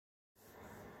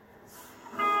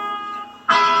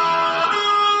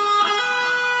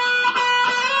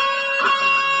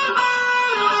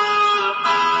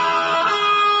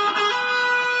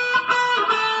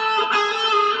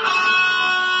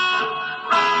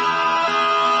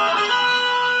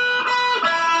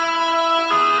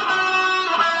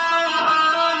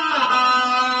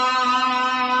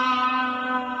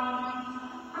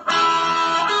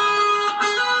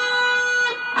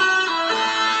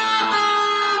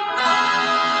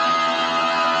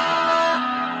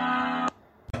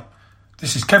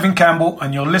This is Kevin Campbell,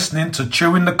 and you're listening to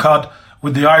Chewing the Cud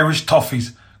with the Irish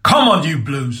Toffees. Come on, you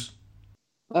Blues!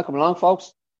 Welcome along,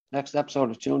 folks. Next episode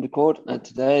of Chewing the Cud, and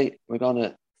today we're going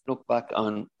to look back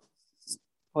on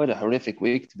quite a horrific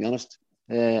week, to be honest.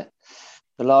 The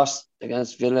loss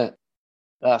against Villa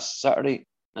last Saturday,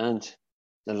 and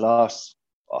the loss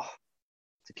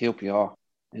to QPR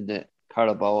in the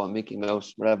Carabao and Mickey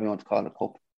Mouse, whatever you want to call it,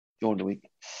 cup during the week.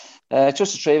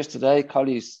 Just the three of us today.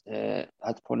 Collies had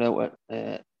to put out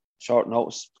short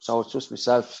notice, so it's just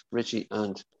myself, Richie,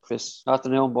 and Chris.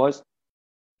 Afternoon, boys.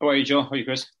 How are you, Joe? How are you,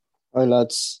 Chris? Hi,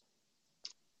 lads.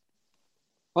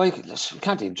 Well, we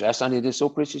can't even dress any of this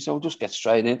up, Richie, so we'll just get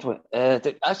straight into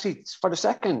it. Actually, for the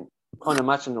second kind of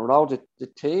match in a row, the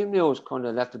team news kind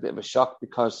of left a bit of a shock,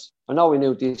 because I know we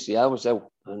knew DCL was out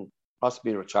and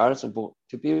possibly Richarlison, but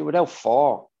to be without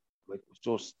four, like, was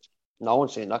just no one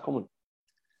seeing that coming.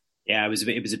 Yeah, it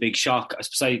was a big shock. I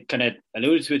suppose I kind of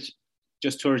alluded to it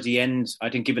just towards the end. I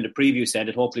think, given the preview said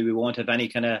that hopefully we won't have any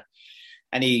kind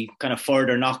of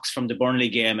further knocks from the Burnley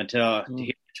game, and to hear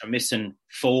that you're missing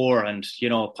four, and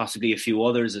possibly a few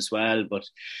others as well. But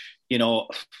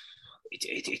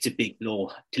it's a big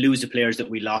blow to lose the players that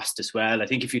we lost as well. I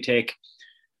think if you take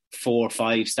 4 or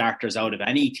 5 starters out of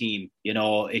any team,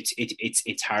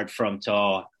 it's hard for them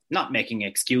to, not making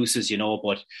excuses,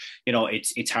 but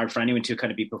it's hard for anyone to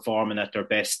kind of be performing at their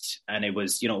best. And it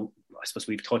was, I suppose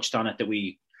we've touched on it, that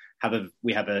we have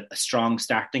a strong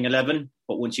starting 11,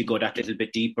 but once you go that little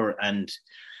bit deeper, and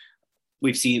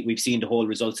we've seen the whole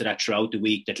results of that throughout the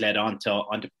week that led on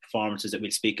to performances that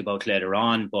we'll speak about later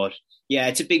on. But yeah,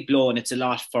 it's a big blow, and it's a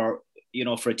lot for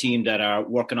a team that are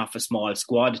working off a small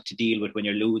squad to deal with when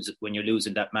you're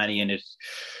losing that many. And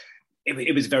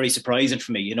it was very surprising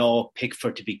for me,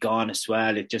 Pickford to be gone as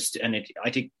well.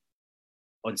 I think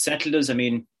unsettled us. I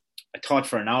mean, I thought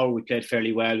for an hour we played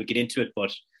fairly well. We get into it,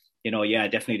 but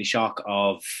definitely the shock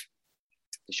of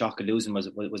losing was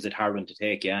a hard one to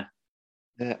take. Yeah.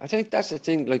 I think that's the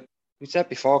thing. Like we said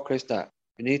before, Chris, that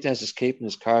Benitez is keeping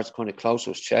his cards kind of close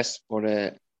to his chest, but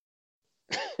I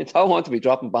don't want to be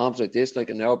dropping bombs like this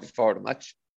like an hour before the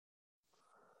match.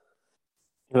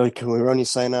 Like we were only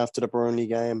saying after the Burnley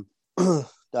game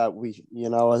that we,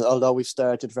 although we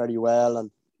started very well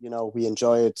and we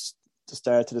enjoyed the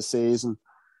start of the season,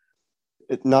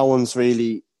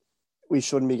 we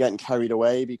shouldn't be getting carried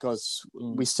away, because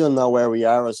we still know where we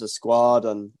are as a squad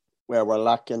and where we're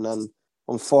lacking. And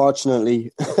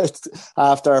unfortunately,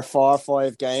 after 4 or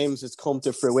 5 games, it's come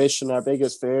to fruition. Our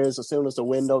biggest fears, as soon as the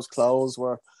windows close,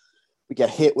 we get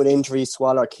hit with injuries to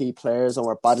all our key players, and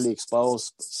we're badly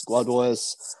exposed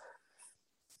squad-wise.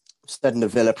 Said in the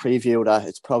Villa preview that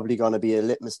it's probably going to be a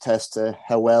litmus test to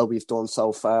how well we've done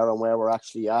so far and where we're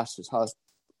actually at.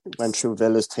 We went through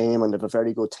Villa's team, and they have a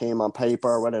very good team on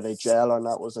paper. Whether they gel or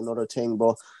not was another thing.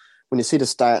 But when you see the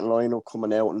starting lineup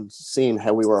coming out and seeing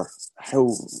how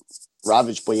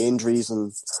ravaged by injuries,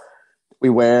 and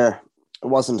it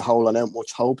wasn't holding out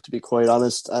much hope, to be quite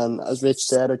honest. And as Rich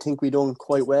said, I think we done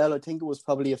quite well. I think it was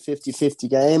probably a 50-50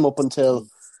 game up until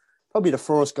probably the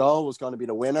first goal was going to be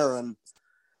the winner. And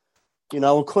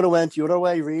it could have went the other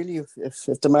way, really, if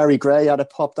Damari Gray had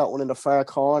popped that one in the far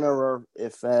corner, or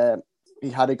if he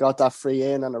had got that free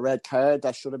in and a red card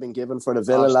that should have been given for the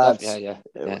Villa lads. Yeah.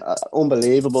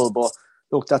 Unbelievable. But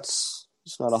look, there's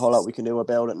not a whole lot we can do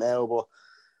about it now. But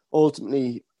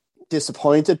ultimately,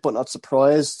 disappointed but not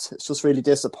surprised. It's just really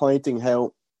disappointing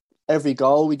how every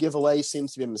goal we give away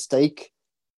seems to be a mistake.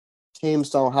 Teams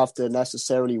don't have to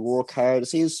necessarily work hard. It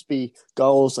seems to be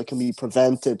goals that can be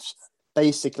prevented.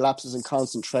 Basic lapses in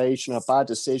concentration or bad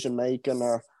decision making,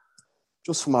 or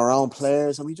just from our own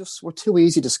players, and we're too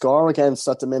easy to score against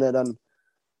at the minute. And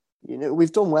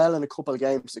we've done well in a couple of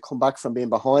games to come back from being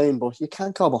behind, but you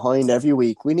can't go behind every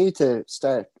week. We need to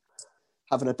start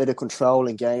having a bit of control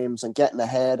in games and getting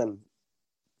ahead, and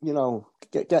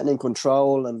getting in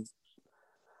control. And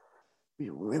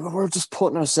we're just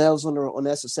putting ourselves under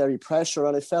unnecessary pressure.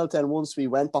 And I felt then once we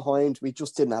went behind, we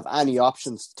just didn't have any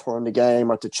options to turn the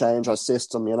game or to change our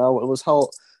system. The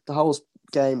whole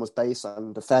game was based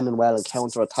on defending well and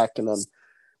counter-attacking, and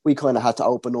we kind of had to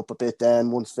open up a bit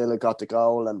then once Villa got the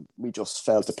goal, and we just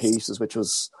fell to pieces,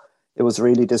 it was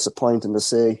really disappointing to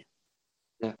see.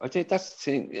 Yeah, I think that's the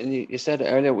thing. And you said it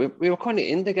earlier, we were kind of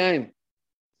in the game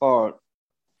for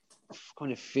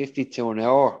kind of 50 to an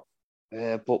hour,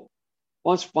 but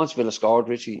once Villa scored,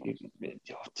 Richie,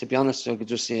 to be honest, I could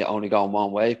just see it only going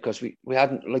one way, because we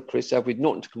hadn't, like Chris said, we'd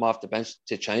nothing to come off the bench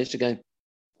to change the game.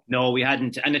 No, we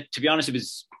hadn't. And to be honest, it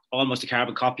was almost a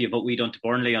carbon copy of what we done to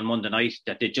Burnley on Monday night,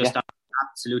 that they just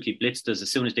absolutely blitzed us.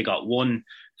 As soon as they got one,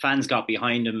 fans got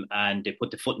behind them and they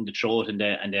put the foot in the throat and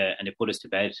they put us to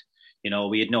bed.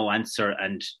 We had no answer,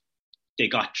 and they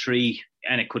got three,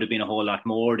 and it could have been a whole lot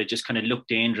more. They just kind of looked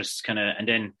dangerous, and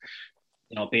then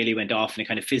Bailey went off and it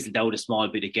kind of fizzled out a small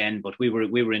bit again. But we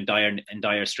were in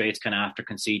dire straits kind of after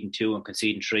conceding 2 and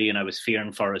conceding 3, and I was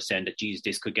fearing for us then that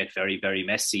this could get very, very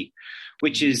messy,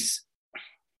 which is,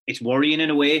 it's worrying in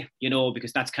a way,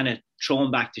 because that's kind of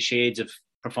thrown back to shades of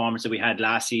performance that we had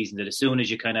last season, that as soon as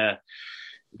you kind of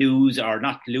lose, or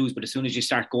not lose, but as soon as you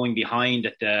start going behind,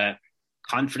 that the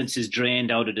confidence is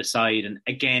drained out of the side. And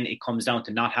again, it comes down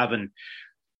to not having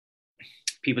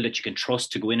people that you can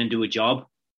trust to go in and do a job,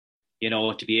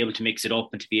 to be able to mix it up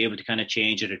and to be able to kind of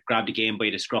change it or grab the game by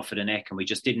the scruff of the neck. And we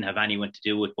just didn't have anyone to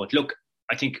do it. But look,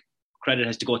 I think credit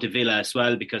has to go to Villa as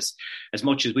well, because as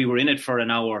much as we were in it for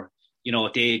an hour,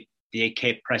 they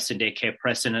kept pressing,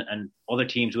 and other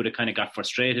teams would have kind of got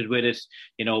frustrated with it,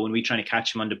 when we trying to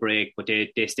catch them on the break, but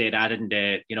they stayed at it, and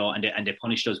they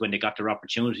punished us when they got their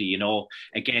opportunity.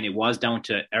 Again, it was down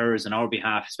to errors on our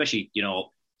behalf, especially,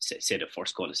 say the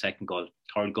first goal, the second goal,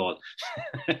 third goal.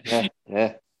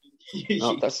 Yeah.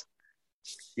 No, that's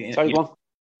sorry, go on.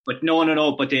 But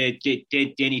no. But they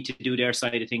need to do their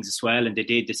side of things as well, and they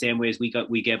did the same way as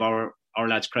we gave our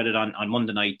lads credit on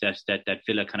Monday night that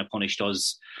Villa kind of punished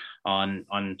us on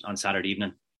Saturday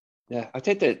evening. Yeah, I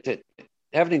think that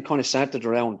everything kind of centered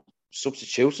around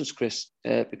substitutions, Chris,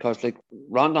 because like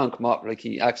Rondon come up, like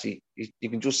you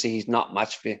can just see he's not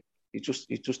match fit. He's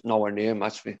just nowhere near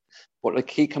match fit. But like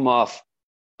he come off,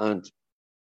 and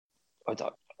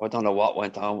I don't know what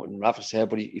went on with Rafa's head,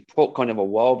 but he put kind of a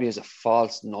Wobie as a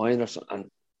false 9 or something.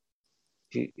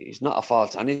 And he's not a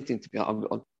false anything, to be honest.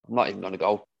 I'm not even going to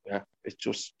go there. It's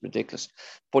just ridiculous.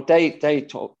 But they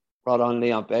brought on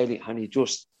Leon Bailey, and he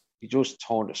just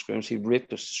turned the screws. He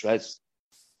ripped us to shreds.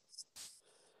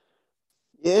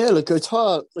 Yeah, look, I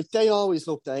thought they always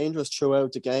looked dangerous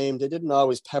throughout the game. They didn't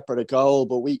always pepper the goal,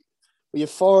 but we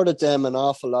afforded them an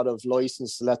awful lot of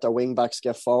license to let their wing backs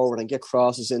get forward and get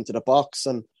crosses into the box.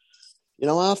 And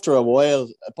after a while,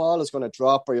 a ball is going to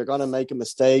drop, or you're going to make a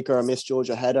mistake or misjudge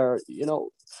a header.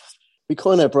 We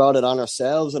kind of brought it on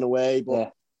ourselves in a way,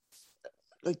 but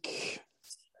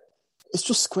it's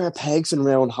just square pegs and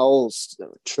round holes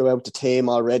throughout the team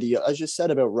already. As you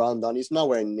said about Rondon, he's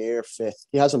nowhere near fit.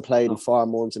 He hasn't played in 4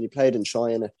 months, and he played in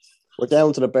China. We're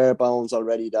down to the bare bones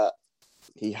already that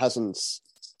he hasn't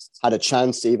had a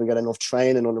chance to even get enough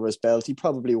training under his belt. He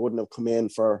probably wouldn't have come in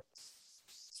for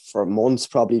months,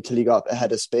 probably, till he got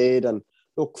ahead of speed. And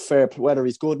look, whether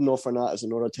he's good enough or not is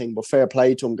another thing, but fair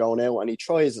play to him going out, and he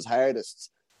tries his hardest.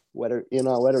 Whether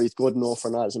he's good enough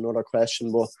or not is another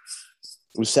question. But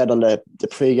we said on the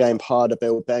pre-game pod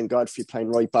about Ben Godfrey playing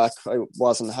right back. I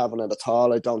wasn't having it at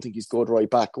all. I don't think he's good right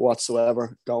back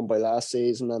whatsoever, going by last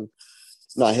season, and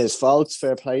not his fault. It's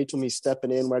fair play to him. He's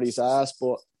stepping in where he's asked,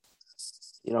 but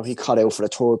he cut out for the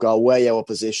third goal, way out of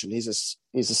position. He's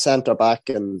a centre back,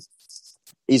 and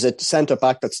he's a centre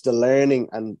back that's still learning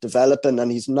and developing,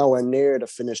 and he's nowhere near the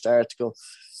finished article.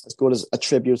 As good as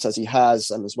attributes as he has,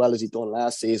 and as well as he done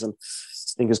last season,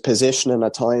 I think his positioning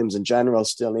at times in general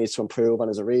still needs to improve, and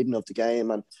his reading of the game.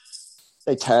 And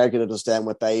they targeted us then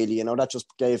with Bailey. That just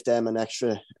gave them an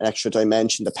extra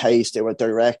dimension. The pace, they were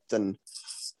direct, and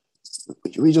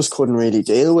we just couldn't really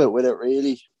deal with it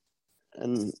really.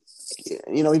 And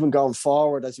even going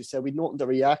forward, as you said, we'd nothing to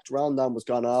react. Rondon was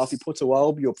gone off. He puts a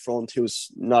Wobie up front,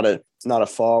 who's not a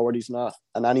forward. He's not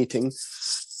an anything.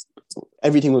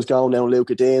 Everything was going down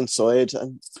Luca Dean's side,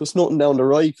 and there was nothing down the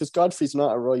right, because Godfrey's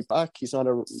not a right back. It's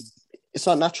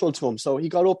not natural to him. So he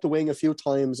got up the wing a few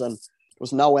times, and there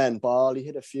was no end ball. He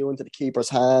hit a few into the keeper's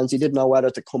hands. He didn't know whether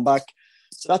to come back.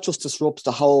 So that just disrupts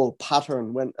the whole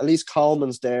pattern. When at least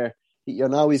Coleman's there,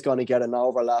 he's going to get an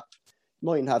overlap. He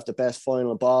mightn't have the best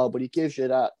final ball, but he gives you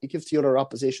that. He gives the other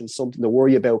opposition something to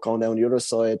worry about going down the other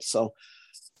side. So,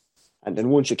 and then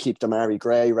once you keep Damari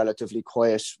Gray relatively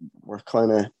quiet, we're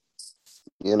kind of,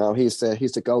 he's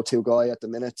the go-to guy at the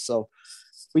minute. So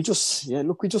we just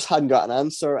hadn't got an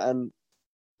answer, and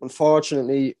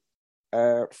unfortunately,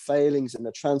 our failings in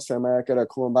the transfer market are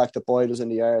coming back to bite us in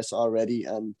the arse already.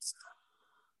 And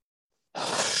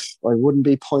I wouldn't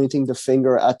be pointing the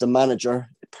finger at the manager,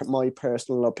 my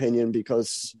personal opinion,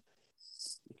 because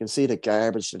you can see the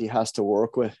garbage that he has to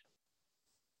work with.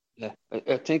 Yeah,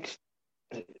 I think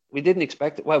we didn't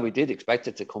expect it. Well, we did expect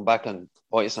it to come back and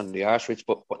bite us on the arse, Rich,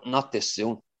 but not this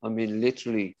soon. I mean,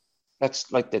 literally, that's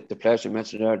like the players you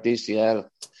mentioned there, DCL,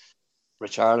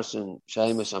 Richarlison,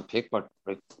 Seamus and Pickford.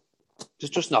 Like, there's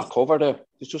just not cover there.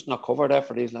 There's just not cover there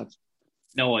for these lads.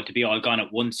 No, and to be all gone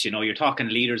at once, you're talking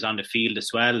leaders on the field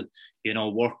as well.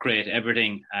 work rate,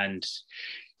 everything. And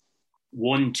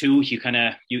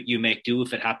 1-2, you make do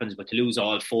if it happens, but to lose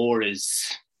all 4 is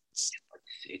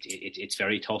it's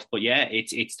very tough. But yeah,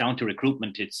 it's down to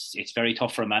recruitment. It's very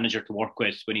tough for a manager to work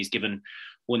with when he's given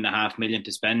 $1.5 million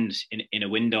to spend in a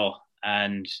window.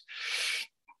 And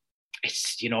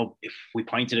it's, if we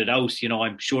pointed it out,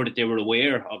 I'm sure that they were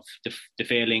aware of the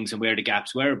failings and where the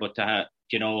gaps were, but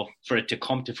for it to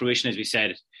come to fruition, as we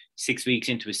said, 6 weeks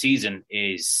into a season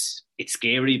it's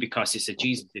scary, because it's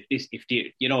Jesus, if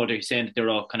they're saying that they're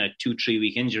all kind of 2-3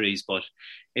 week injuries, but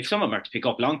if some of them are to pick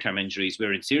up long-term injuries,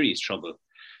 we're in serious trouble.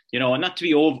 And not to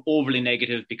be overly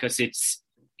negative, because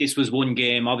this was one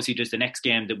game. Obviously, there's the next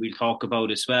game that we'll talk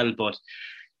about as well. But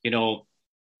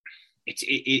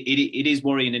it is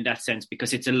worrying in that sense,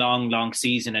 because it's a long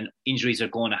season and injuries are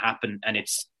going to happen. And I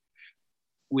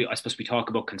suppose we talk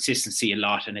about consistency a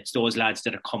lot, and it's those lads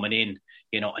that are coming in,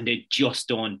 and they just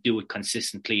don't do it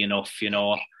consistently enough,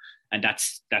 And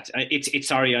that's it's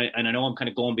sorry, and I know I'm kind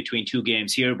of going between 2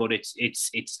 games here, but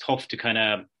it's tough to kind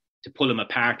of to pull them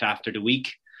apart after the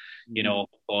week.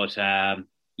 But I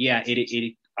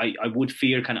would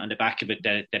fear kind of on the back of it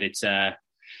that it's that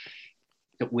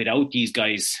without these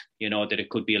guys, that it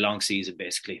could be a long season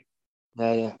basically.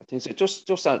 Yeah, I think so. Just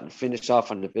to finish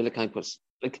off on the Villa camp, because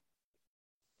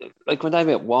like when they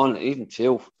went 1, even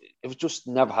 2, it was just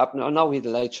never happened. I know he had a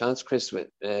late chance, Chris, with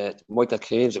Michael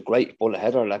Keane's a great bullet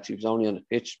header. Like, he was only on the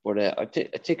pitch, but I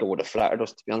think it would have flattered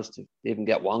us, to be honest, to even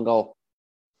get 1 goal.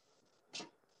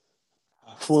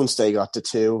 Once they got to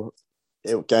 2,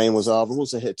 the game was over.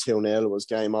 Once they hit 2-0, it was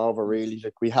game over, really.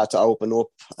 Like, we had to open up,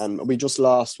 and we just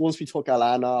lost. Once we took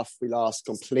Alan off, we lost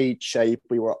complete shape.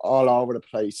 We were all over the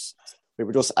place. We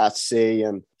were just at sea,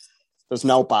 and there's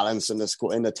no balance in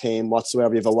the team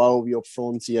whatsoever. You have a Wowie up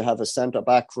front, you have a centre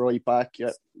back, right back,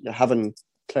 you're having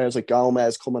players like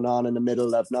Gomez coming on in the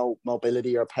middle that have no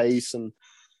mobility or pace, and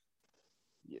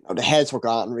the heads were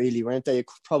gone, really, weren't they? It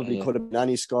probably could have been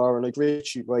any score, and like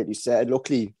Richie rightly said,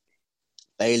 luckily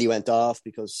Bailey went off,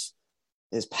 because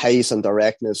his pace and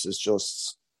directness is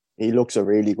just, he looks a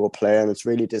really good player, and it's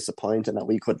really disappointing that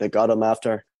we couldn't have got him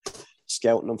after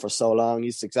scouting him for so long.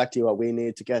 He's exactly what we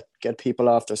need to get people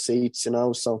off their seats,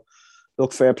 so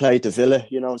look, fair play to Villa,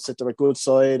 so they're a good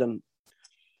side, and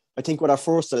I think with our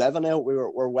first 11 out,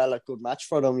 we're well a good match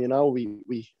for them.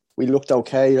 We looked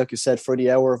okay, like you said, for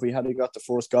the hour. If we hadn't got the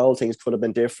first goal, things could have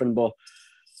been different, but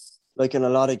like in a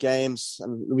lot of games,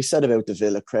 and we said about the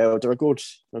Villa crowd, they're a good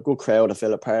crowd at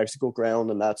Villa Park. It's a good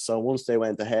ground and that, so once they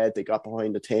went ahead, they got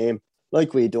behind the team,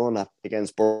 like we done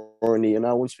against Burnley.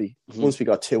 Once we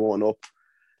got 2-1 up,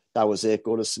 that was it.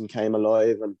 Goodison came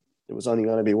alive, and it was only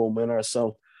going to be one winner.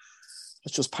 So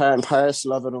it's just part and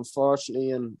parcel of it,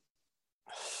 unfortunately. And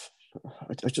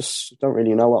I just don't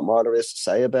really know what more there is to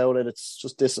say about it. It's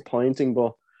just disappointing,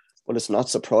 but it's not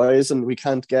surprising. We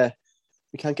can't get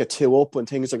 2 up when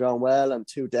things are going well, and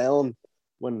 2 down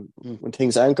when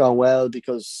things aren't going well,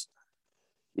 because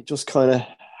you just kind of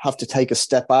have to take a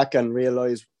step back and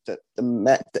realise that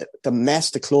the mess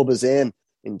the club is in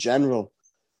general,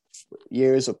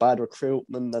 years of bad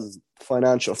recruitment and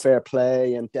financial fair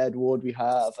play and deadwood we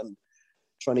have, and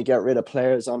trying to get rid of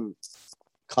players on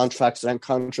contracts that aren't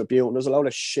contributing. There's a lot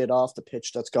of shit off the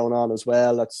pitch that's going on as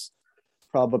well. That's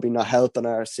probably not helping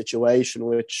our situation,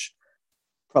 which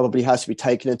probably has to be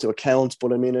taken into account.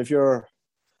 But I mean, if you're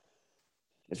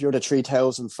the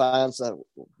 3,000 fans that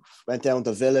went down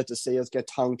to Villa to see us get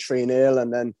tongued 3-0,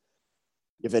 and then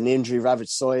you have an injury-ravaged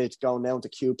side going down to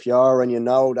QPR, and you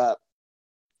know that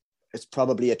it's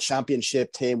probably a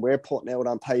championship team we're putting out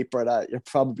on paper, that you're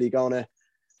probably going to,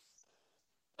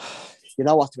 you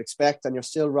know what to expect, and you're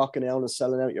still rocking out and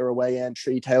selling out your away end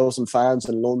 3,000 fans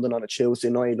in London on a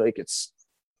Tuesday night. Like, it's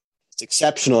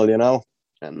exceptional,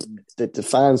 and the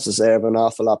fans deserve an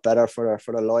awful lot better for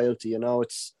their loyalty.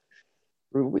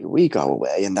 We go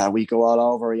away and that we go all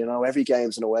over. Every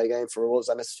game's an away game for us,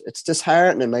 and it's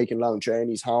disheartening making long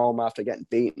journeys home after getting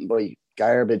beaten by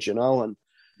garbage. And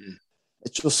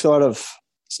it just sort of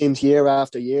seems year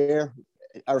after year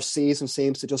our season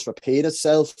seems to just repeat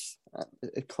itself.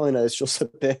 It kind of is just a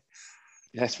bit.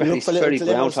 Yeah, it's very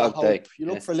Groundhog Day. You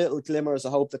look for little glimmers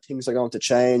of hope that things are going to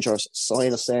change, or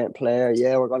sign a certain player.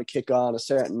 Yeah, we're going to kick on a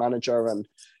certain manager, and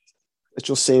it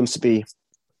just seems to be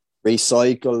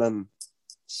recycle and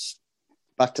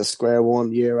back to square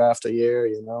one year after year.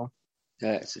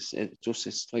 Yeah, it's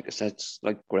like I said, it's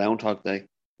like Groundhog Day.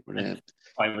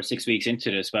 5 or 6 weeks into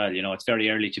it as well. It's very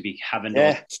early to be having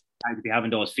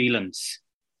those feelings.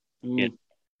 Yeah.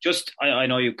 Just, I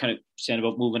know you kind of saying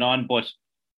about moving on, but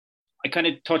I kind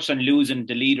of touched on losing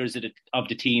the leaders of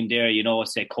the team there,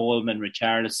 say Coleman,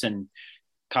 Richarlison,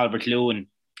 Calvert-Lewin.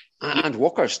 And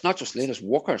workers, not just leaders,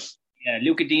 workers. Yeah,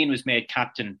 Luca Dean was made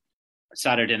captain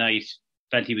Saturday night.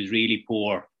 Felt he was really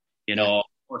poor.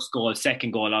 First goal,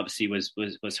 second goal obviously was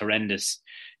horrendous.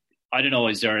 I don't know,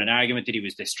 is there an argument that he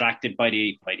was distracted by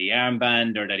the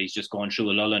armband, or that he's just going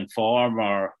through a lull in form,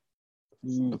 or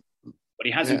but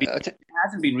he hasn't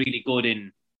been really good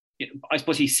in. I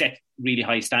suppose he set really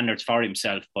high standards for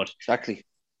himself, but exactly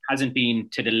hasn't been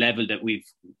to the level that we've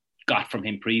got from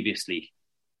him previously.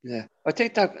 Yeah, I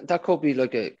think that could be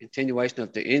like a continuation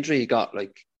of the injury he got,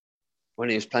 like when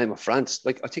he was playing with France.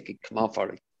 Like I think he came on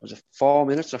for was it 4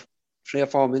 minutes or 3 or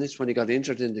 4 minutes when he got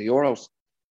injured in the Euros.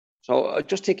 So I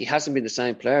just think he hasn't been the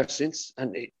same player since,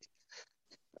 and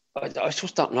I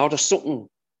just don't know. There's something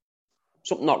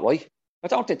not right. I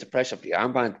don't think the pressure of the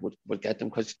armband would get them,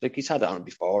 because like he's had it on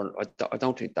before. I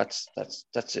don't think that's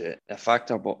a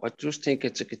factor, but I just think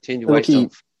it's a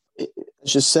continuation.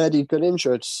 As you said, he got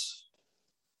injured.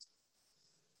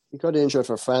 He got injured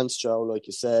for France, Joe, like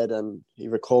you said, and he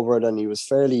recovered, and he was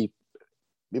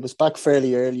back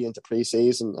fairly early into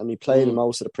pre-season, and he played in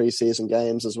most of the pre-season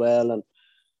games as well, and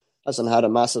hasn't had a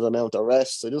massive amount of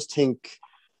rest. So I just think,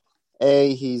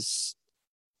 he's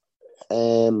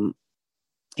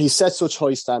set such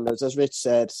high standards, as Rich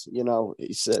said.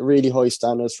 He's set really high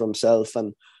standards for himself,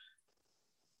 and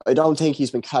I don't think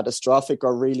he's been catastrophic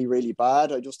or really, really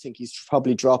bad. I just think he's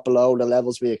probably dropped below the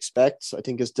levels we expect. I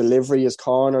think his delivery, his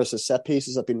corners, his set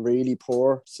pieces have been really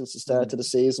poor since the start of the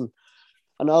season.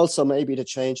 And also maybe the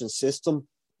change in system.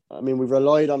 I mean, we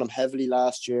relied on him heavily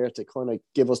last year to kind of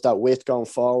give us that width going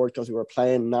forward, because we were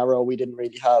playing narrow. We didn't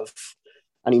really have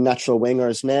any natural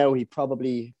wingers. Now he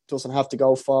probably doesn't have to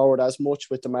go forward as much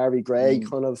with Damari Gray.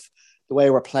 Kind of the way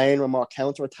we're playing, we're more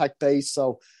counter-attack based.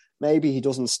 So maybe he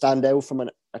doesn't stand out from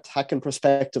an attacking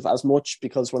perspective as much,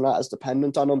 because we're not as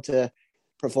dependent on him to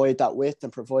provide that width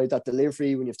and provide that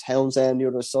delivery when you have Townsend on the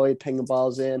other side pinging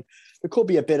balls in. There could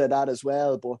be a bit of that as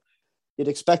well, but you'd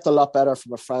expect a lot better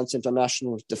from a France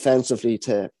international defensively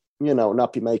to,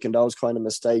 not be making those kind of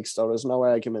mistakes. So there's no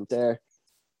argument there.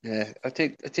 Yeah, I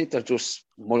think they're just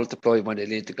multiplied when they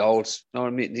lead the goals. You know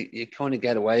what I mean? You kind of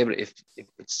get away with it if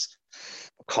it's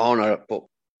a corner, but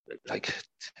like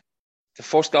the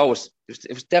first goal was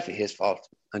definitely his fault.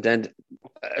 And then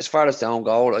as far as the own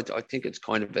goal, I think it's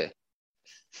kind of if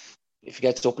he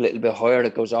gets up a little bit higher,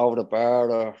 it goes over the bar,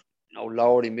 or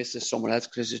lower, he misses someone else,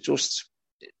 because it's just.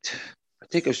 I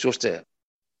think it's just a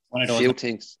few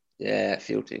things. Yeah, a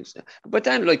few things. But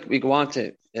then, like, we go on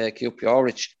to QPR,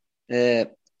 Rich.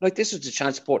 Like, this is the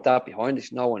chance to put that behind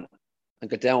us, and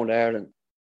go down there and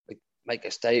like make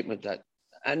a statement that.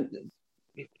 And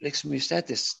listen, we've said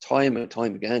this time and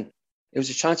time again. It was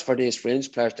a chance for these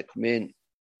fringe players to come in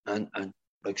and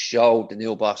like show the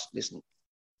new boss. Listen,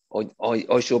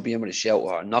 I should be able to shout,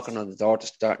 or knocking on the door to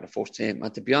start in the first team.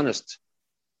 And to be honest,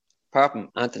 apart from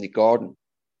Anthony Gordon,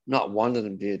 not one of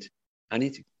them did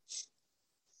anything.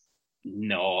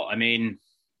 No, I mean,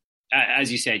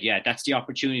 as you said, yeah, that's the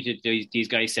opportunity that these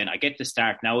guys saying, I get the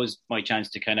start. Now is my chance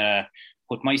to kind of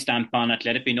put my stamp on it,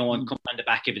 let it be known, come on the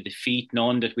back of a defeat,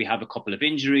 knowing that we have a couple of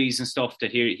injuries and stuff,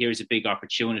 that here's a big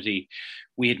opportunity.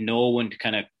 We had no one to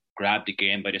kind of grab the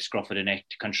game by the scruff of the neck,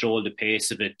 to control the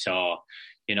pace of it, to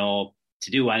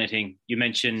do anything. You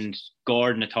mentioned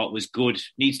Gordon, I thought was good,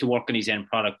 needs to work on his end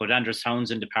product, but Andros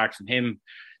Townsend, apart from him,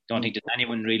 don't think there's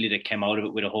anyone really that came out of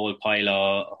it with a whole pile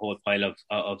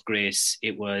of grace.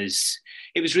 It was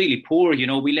really poor.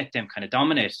 We let them kind of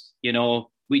dominate. They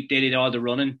did all the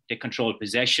running, they controlled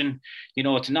possession.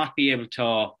 To not be able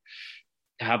to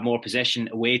have more possession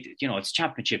away, it's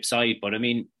championship side. But I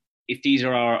mean, if these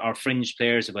are our fringe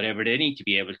players or whatever, they need to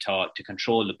be able to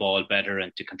control the ball better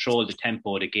and to control the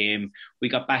tempo of the game. We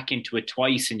got back into it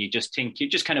twice, and you just think you're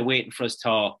just kind of waiting for us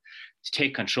to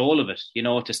take control of it,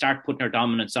 to start putting our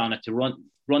dominance on it, to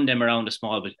run them around a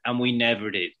small bit, and we never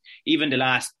did. Even the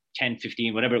last 10,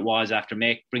 15, whatever it was, after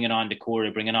bringing on Decore,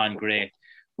 bringing on Gray,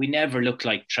 we never looked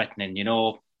like threatening.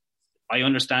 I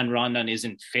understand Rondon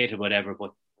isn't fit or whatever,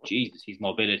 but Jesus, his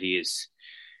mobility is,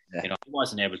 he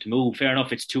wasn't able to move. Fair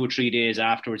enough, it's 2 or 3 days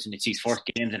afterwards, and it's his first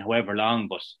games in however long,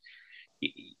 but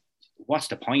what's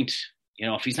the point?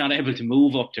 If he's not able to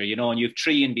move up there, and you have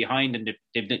 3 in behind, and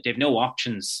they've no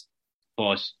options.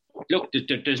 But look,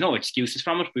 there's no excuses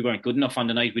from it. We weren't good enough on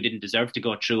the night. We didn't deserve to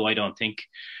go through, I don't think.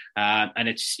 And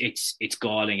it's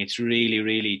galling. It's really,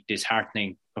 really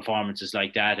disheartening, performances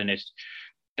like that. And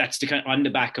that's the kind of, on the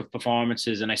back of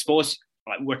performances. And I suppose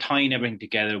we're tying everything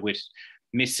together with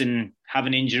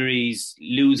having injuries,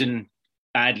 losing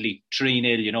badly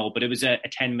 3-0, but it was a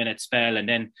 10-minute spell, and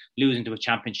then losing to a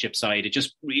championship side. It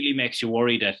just really makes you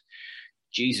worry that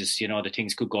Jesus, the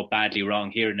things could go badly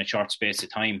wrong here in a short space of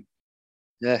time.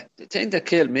 Yeah, the thing that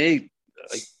killed me,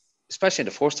 especially in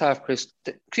the first half, Chris,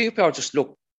 the QPR just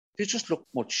look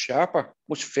much sharper,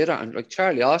 much fitter, and like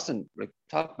Charlie Austin, like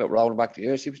talk about rolling back the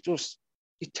years,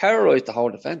 he terrorised the whole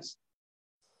defence.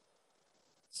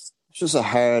 It's just a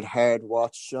hard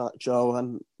watch, Joe.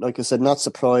 And like I said, not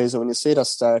surprising when you see that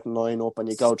starting lineup and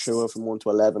you go through it from 1 to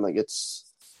 11. Like it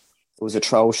was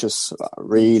atrocious,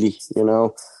 really.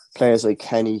 Players like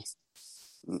Kenny,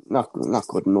 not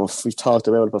good enough. We've talked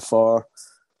about it before.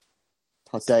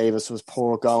 Thought Davis was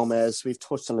poor. Gomez. We've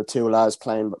touched on the two lads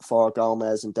playing before,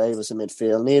 Gomez and Davis in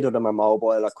midfield. Neither of them are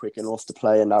mobile or quick enough to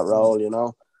play in that role. They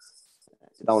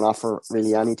don't offer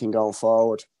really anything going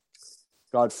forward.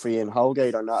 Godfrey and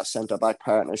Holgate are not a centre-back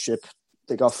partnership.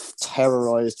 They got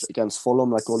terrorised against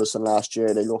Fulham like Goodison last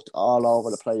year. They looked all over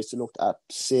the place. They looked at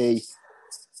sea.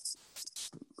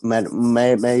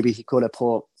 Maybe he could have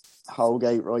put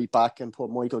Holgate right back and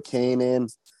put Michael Keane in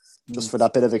just for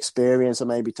that bit of experience and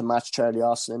maybe to match Charlie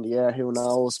Austin in the air. Who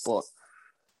knows? But,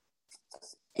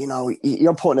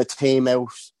 you're putting a team out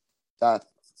that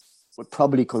would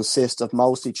probably consist of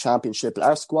mostly championship.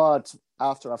 Our squad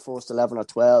after our first 11 or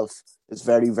 12 is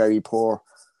very, very poor.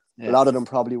 Yeah. A lot of them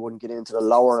probably wouldn't get into the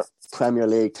lower Premier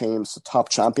League teams, the top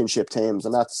championship teams,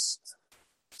 and that's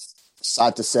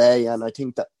sad to say. And I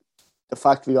think that the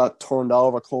fact we got turned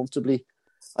over comfortably,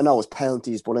 I know it was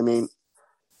penalties, but I mean,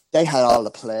 they had all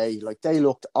the play. Like, they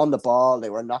looked on the ball, they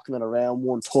were knocking it around,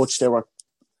 one touch, they were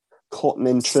cutting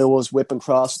in through us, whipping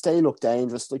across. They looked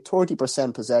dangerous. Like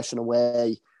 30% possession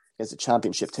away against a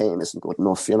championship team isn't good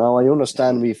enough. I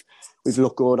understand we've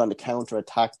looked good on the counter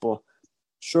attack, but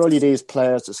surely these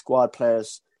players, the squad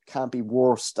players, can't be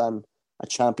worse than a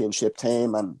championship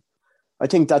team. And I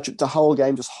think that the whole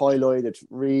game just highlighted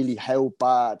really how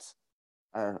bad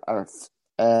our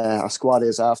squad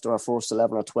is after our first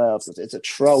 11 or 12. It's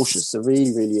atrocious. It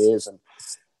really, really is. And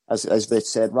as Vic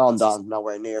said, Rondon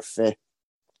nowhere near fit.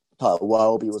 I thought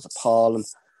Wobie was appalling.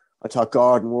 I thought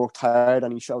Gordon worked hard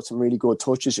and he showed some really good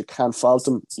touches. You can't fault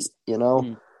him,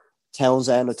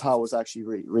 Townsend, I thought, was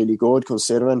actually really good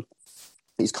considering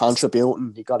he's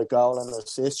contributing. He got a goal and an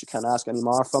assist. You can't ask any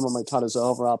more from him. I thought his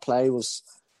overall play was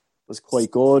quite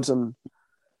good.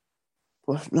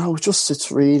 But no,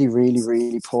 it's really, really,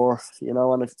 really poor,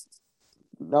 and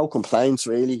no complaints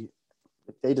really.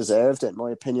 They deserved it, in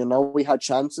my opinion. No, we had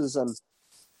chances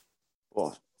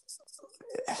but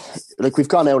we've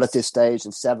gone out at this stage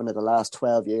in 7 of the last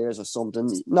 12 years or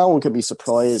something. No one can be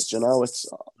surprised, It's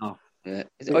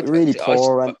really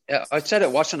poor. I said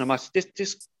it watching the match.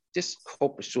 This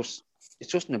cup is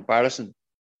just an embarrassing.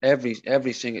 Every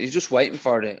single, you're just waiting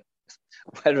for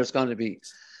whether it's going to be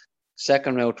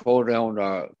second round, third round,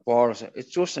 or quarters.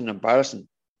 It's just an embarrassing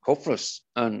cup for us,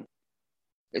 and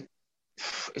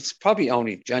it's probably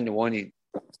only genuinely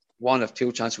one of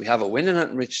two chances we have of winning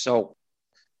it, Rich. So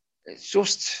it's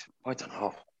just, I don't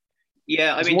know.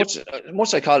 Yeah, I mean,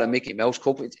 much I call it Mickey Mouse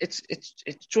Cup, it's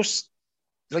just,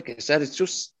 like I said, it's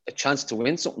just a chance to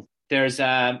win something. There's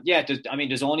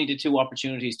there's only the two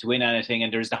opportunities to win anything,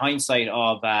 and there's the hindsight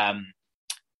of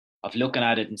looking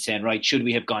at it and saying, right, should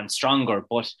we have gone stronger?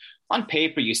 But on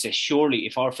paper, you say, surely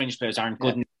if our fringe players aren't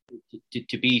good enough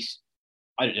to beat,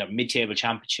 I don't know, mid-table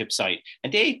championship side,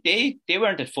 and they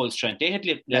weren't at full strength. They had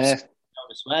left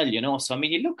as well, So I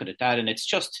mean, you look at that, and it's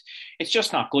just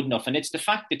not good enough. And it's the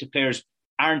fact that the players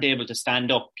aren't able to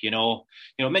stand up.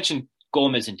 I mentioned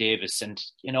Gomez and Davis, and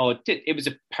it was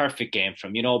a perfect game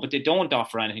from but they don't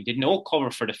offer anything. They had no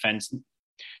cover for defence.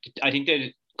 I think they had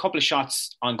a couple of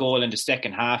shots on goal in the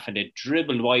second half, and they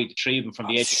dribbled wide to retrieve them from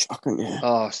the edge. Shocking, yeah.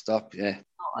 Oh, stop! Yeah.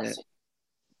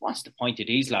 What's the point of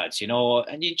these lads?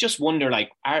 And you just wonder,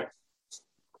 like,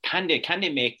 can they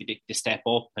make the step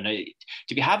up? And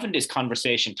to be having this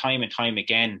conversation time and time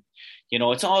again,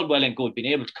 it's all well and good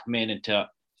being able to come in and to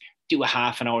do a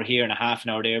half an hour here and a half an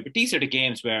hour there, but these are the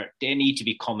games where they need to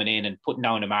be coming in and putting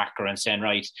down a marker and saying,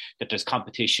 right, that there's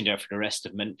competition there for the rest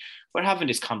of them. And we're having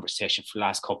this conversation for the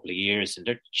last couple of years, and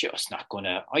they're just not going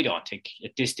to, I don't think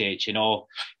at this stage,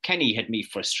 Kenny had me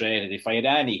frustrated. If I had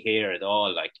any hair at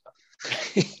all, like,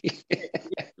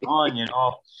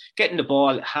 getting the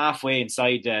ball halfway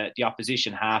inside the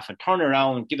opposition half and turn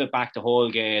around, give it back to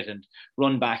Holgate and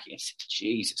run back.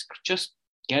 Jesus, just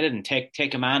get it and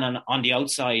take a man on the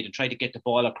outside and try to get the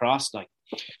ball across. Like,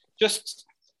 just,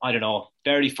 I don't know,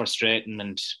 very frustrating.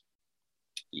 And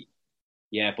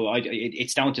yeah, but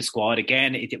it's down to squad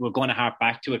again. We're going to harp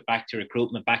back to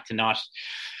recruitment, back to not,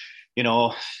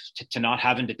 to not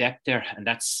having the depth there, and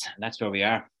that's where we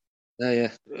are.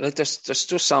 Yeah. There's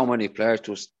just so many players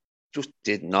just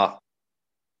did not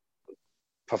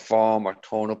perform or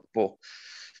turn up. But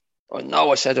I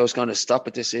know I said I was going to stop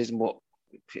it this season, but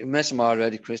you mentioned him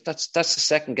already, Chris. That's the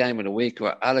second game of the week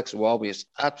where Alex Iwobi is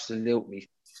absolutely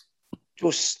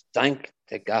just stank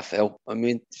the gaff out. I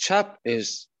mean, the chap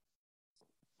he's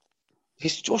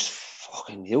just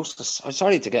fucking useless.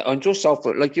 I'm just so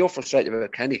you're frustrated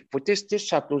about Kenny, but this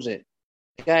chap does it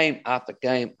game after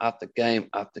game after game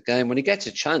after game. When he gets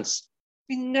a chance,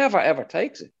 he never ever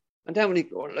takes it. And then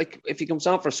if he comes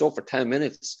on for 10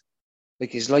 minutes,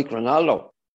 he's like Ronaldo.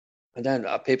 And then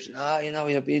people say,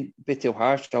 you're being a bit too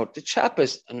harsh. So the chap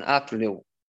is an absolute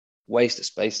waste of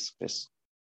space, Chris.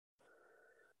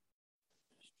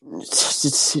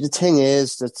 The thing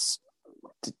is that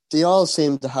they all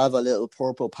seem to have a little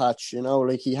purple patch,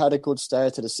 he had a good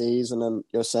start to the season, and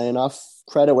you're saying off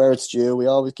credit where it's due. We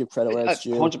always give credit where it's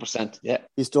due. 100%, yeah.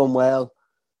 He's done well.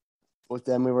 But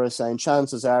then we were saying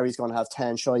chances are he's going to have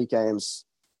 10 shy games.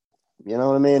 You know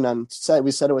what I mean? And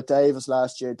we said it with Davis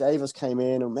last year. Davis came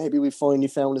in and maybe we finally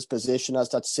found his position as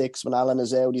that 6 when Allen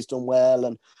is out. He's done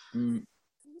well. And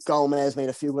Gomez made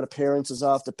a few good appearances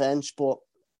off the bench. But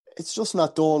it's just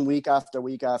not done week after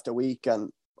week after week.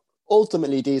 And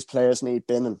ultimately, these players need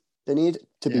binning. They need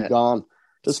to be gone.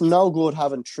 There's no good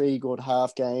having 3 good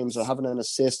half games or having an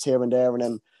assist here and there and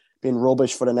then being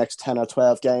rubbish for the next 10 or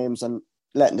 12 games and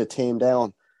letting the team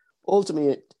down.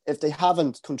 Ultimately, if they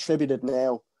haven't contributed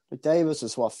now, Davis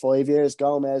is 5 years,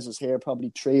 Gomez is here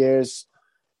probably 3 years,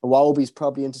 Iwobi's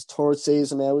probably in his 3rd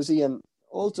season now, is he? And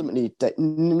ultimately,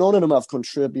 none of them have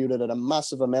contributed at a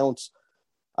massive amount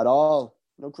at all.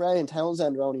 Gray and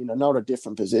Townsend are only in another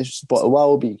different positions, but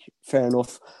Iwobi, fair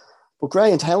enough. But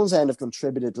Gray and Townsend have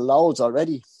contributed loads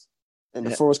already in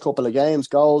the first couple of games,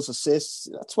 goals, assists.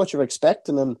 That's what you're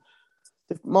expecting, and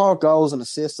more goals and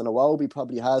assists than Iwobi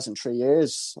probably has in 3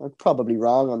 years. I'm probably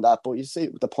wrong on that, but you see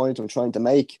the point I'm trying to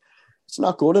make. It's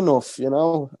not good enough,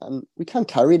 and we can't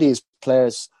carry these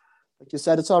players. Like you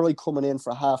said, it's all right coming in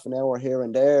for half an hour here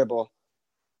and there, but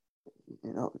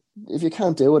if you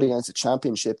can't do it against a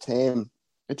championship team,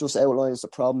 it just outlines the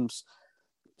problems.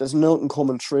 There's nothing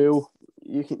coming through.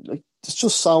 There's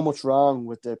just so much wrong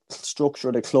with the structure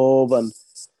of the club, and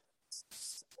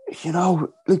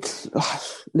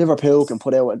Liverpool can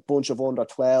put out a bunch of under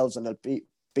 12s and they'll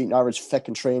beat Norwich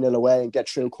fucking 3-0 away and get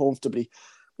through comfortably.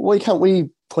 Why can't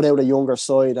we put out a younger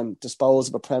side and dispose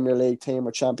of a Premier League team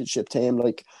or Championship team?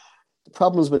 The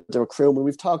problems with the recruitment,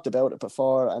 we've talked about it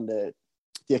before, and the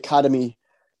academy,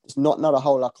 there's not a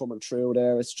whole lot coming through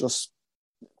there. It's just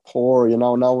poor,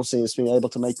 no one seems to be able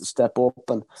to make the step up,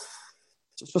 and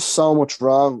there's just so much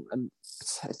wrong, and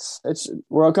it's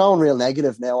we're going real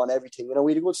negative now on everything.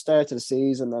 We had a good start to the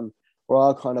season and we're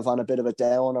all kind of on a bit of a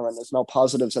downer and there's no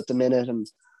positives at the minute. And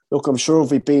look, I'm sure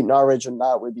if we beat Norwich and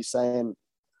that, we'd be saying,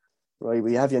 right,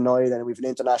 we have United and we've an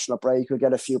international break, we'll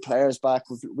get a few players back,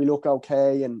 we look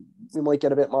okay and we might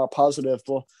get a bit more positive.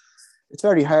 But it's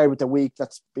very hard with the week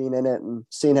that's been in it and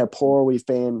seeing how poor we've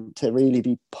been to really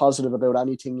be positive about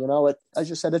anything. As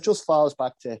you said, it just falls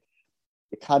back to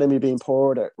the academy being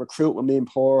poor, the recruitment being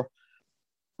poor,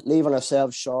 leaving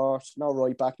ourselves short, no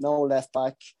right back, no left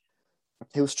back,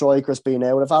 2 strikers being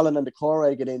out. If Allen and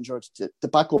Decore get injured, the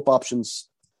backup options,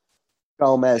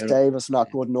 Gomez, Davis, not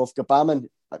good enough. Gbamin,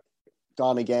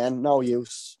 gone again, no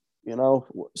use,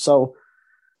 So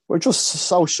we're just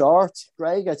so short.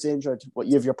 Gray gets injured, but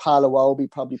you have your pal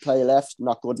Iwobi probably play left,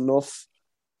 not good enough.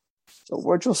 So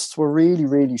we're really,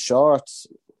 really short.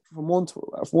 From 1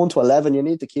 to 11, you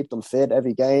need to keep them fit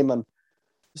every game, and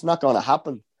it's not going to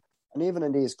happen. And even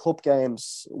in these cup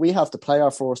games, we have to play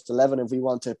our first 11 if we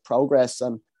want to progress.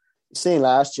 And you've seen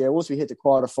last year, once we hit the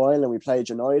quarter final and we played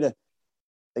United,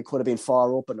 they could have been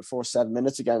far up in the first 7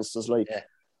 minutes against us. I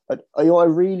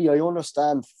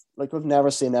understand. We've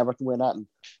never seen Everton win that,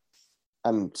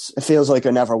 and it feels like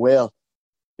I never will.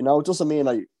 It doesn't mean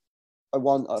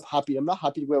I'm happy. I'm not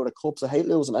happy to go out of the cups. I hate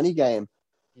losing any game.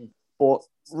 But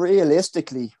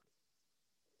realistically,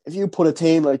 if you put a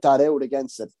team like that out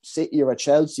against a City or a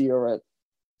Chelsea or a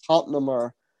Tottenham,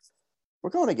 we're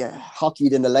going to get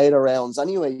hockeyed in the later rounds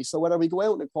anyway. So whether we go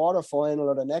out in the quarter final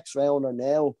or the next round or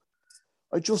now,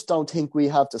 I just don't think we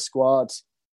have the squad.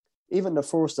 Even the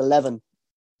first 11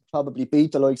 probably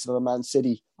beat the likes of a Man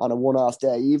City on a one-off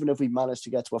day, even if we manage to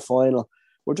get to a final.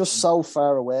 We're just so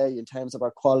far away in terms of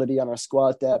our quality and our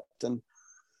squad depth, and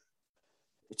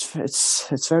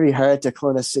it's very hard to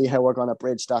kind of see how we're going to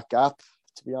bridge that gap,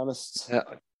 to be honest. Yeah,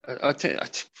 I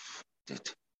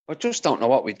just don't know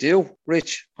what we do,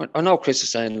 Rich. I know Chris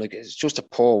is saying it's just a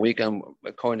poor weekend.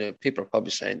 Kind of people are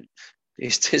probably saying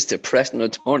It's just depressing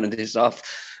and turning this off.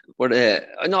 But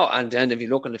I know, and then if you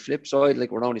look on the flip side,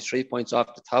 like we're only 3 points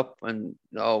off the top, and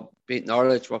beat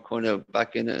Norwich, we're kind of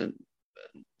back in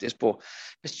this. But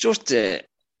it's just the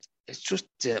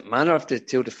manner of the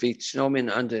two defeats, you know what I mean,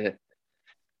 and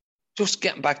just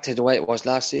getting back to the way it was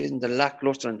last season, the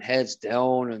lackluster and heads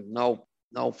down and no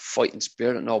fighting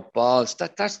spirit and no balls.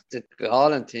 That's the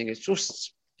galling thing. It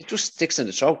just sticks in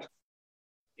the throat.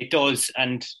 It does,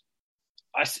 and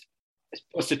I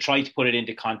suppose to try to put it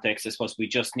into context, I suppose we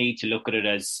just need to look at it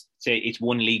as, say, it's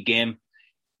one league game,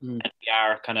 and we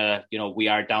are kind of, we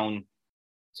are down,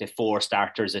 say, 4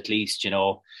 starters at least. You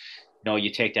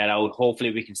take that out.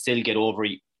 Hopefully, we can still get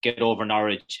over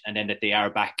Norwich, and then that they are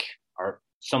back, or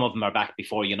some of them are back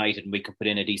before United, and we can put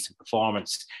in a decent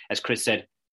performance. As Chris said,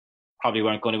 probably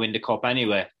weren't going to win the cup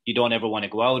anyway. You don't ever want to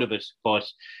go out of it, but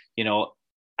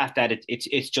after that,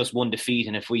 it's just one defeat.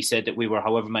 And if we said that we were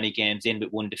however many games in with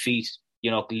one defeat,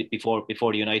 before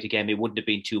the United game, it wouldn't have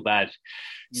been too bad.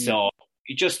 So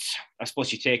I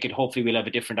suppose you take it. Hopefully we'll have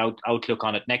a different outlook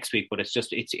on it next week, but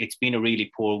it's been a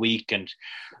really poor week. And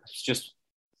it's just,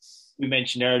 we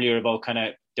mentioned earlier about kind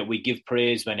of that we give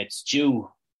praise when it's due.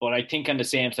 But I think on the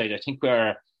same side, I think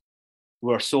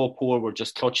we're so poor, we're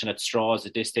just clutching at straws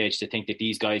at this stage to think that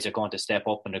these guys are going to step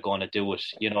up and they're going to do it.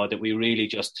 That we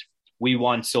really we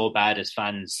want so bad as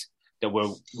fans that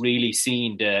we're really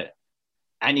seeing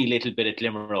any little bit of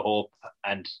glimmer of hope.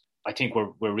 And I think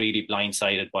we're really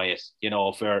blindsided by it.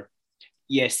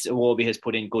 Yes, Iwobi has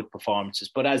put in good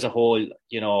performances, but as a whole,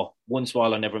 one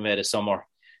swallow never made a summer.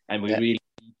 And we really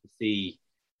need to see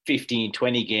 15,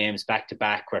 20 games back to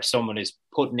back where someone is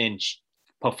putting in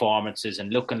performances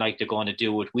and looking like they're going to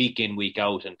do it week in, week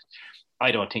out. And I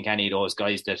don't think any of those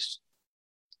guys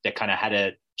that kind of had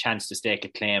a chance to stake a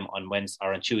claim on Wednesday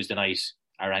or on Tuesday night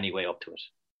are anyway up to it.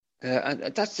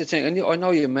 And that's the thing. And I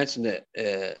know you mentioned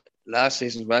it last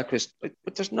season as well, Chris,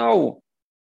 but there's no...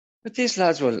 But these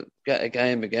lads will get a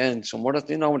game again somewhere.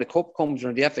 When the cup comes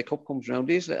around, the FA Cup comes around,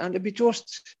 and it'll be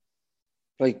just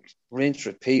like rinse,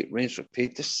 repeat.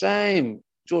 The same,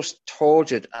 just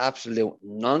tortured, absolute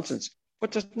nonsense.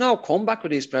 But there's no comeback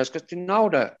with these players because they know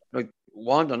that, like,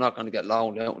 one, they're not going to get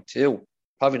loaned out, and two,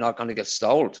 probably not going to get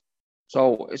sold.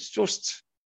 So it's just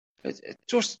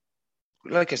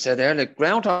like I said earlier,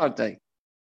 Groundhog Day.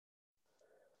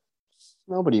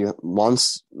 Nobody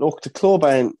wants... Look, the club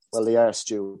ain't... Well, they are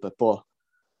stupid, but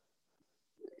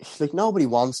like, nobody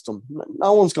wants them.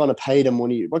 No one's going to pay them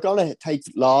money. We're going to take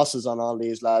losses on all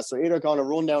these lads. They're either going to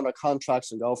run down their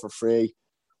contracts and go for free,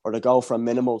 or they go for a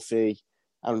minimal fee.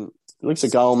 And looks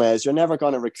at Gomez, you're never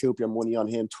going to recoup your money on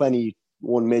him,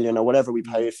 21 million or whatever we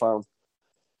paid for him.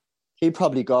 He'd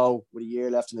probably go with a year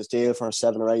left in his deal for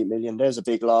 7 or 8 million. There's a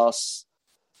big loss.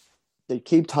 They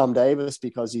keep Tom Davis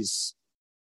because he's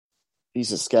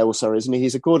a scouser, isn't he?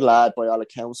 He's a good lad by all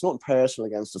accounts. Nothing personal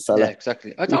against the fella. Yeah,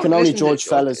 exactly. You can only judge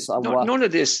fellas on what... None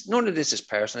of this is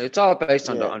personal. It's all based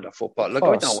on the football. Look,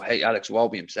 I don't hate Alex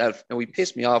Iwobi himself. Now, he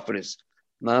pissed me off with his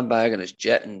man bag and his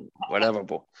jet and whatever,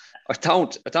 but I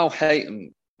don't hate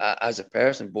him as a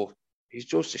person, but he's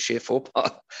just a shit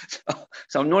football.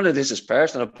 So none of this is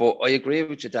personal, but I agree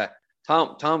with you that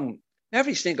Tom,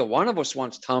 every single one of us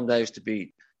wants Tom Davis to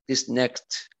be this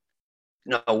next,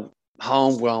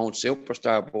 homegrown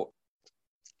superstar, but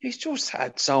he's just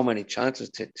had so many chances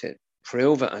to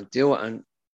prove it and do it, and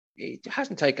he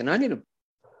hasn't taken any of them.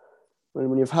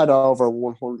 When you've had over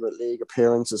 100 league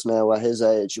appearances now at his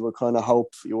age, you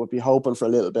would be hoping for a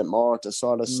little bit more to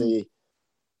sort of see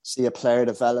a player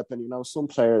develop. And some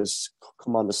players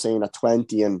come on the scene at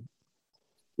 20 and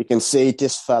you can see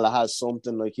this fella has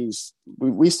something. Like,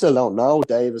 we still don't know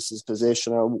Davis's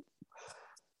position or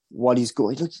what he's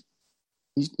good. Like,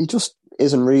 he just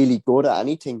isn't really good at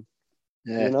anything.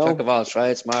 Yeah, jack of all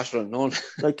trades, master of none.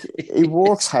 Like, he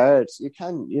works hard. He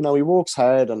works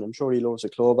hard, and I'm sure he loves the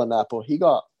club and that, but he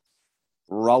got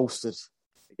roasted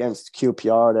against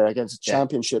QPR there, against a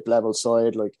championship level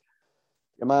side. Like,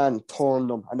 your man turned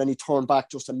them, and then he turned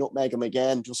back just to nutmeg him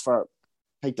again, just for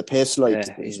take the piss. Like,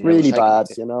 it's really bad,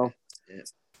 Yeah.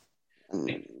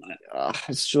 And,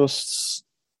 it's just...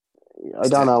 I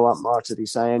don't know what more to be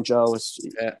saying, Joe.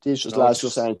 These lads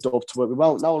just ain't up to it.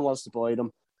 No one wants to buy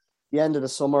them. The end of the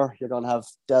summer, you're going to have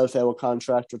Delph out of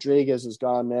contract. Rodriguez is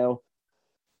gone now.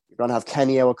 You're going to have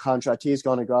Kenny out of contract. He's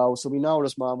going to go. So we know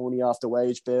there's more money off the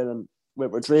wage bill. And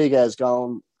with Rodriguez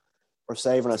gone, we're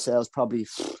saving ourselves probably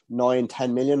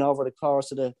 9-10 million over the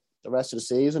course of the rest of the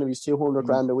season. If he's 200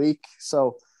 grand a week.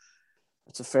 So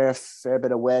it's a fair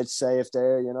bit of wedge save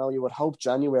there. You would hope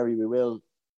January we'll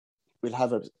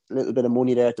have a little bit of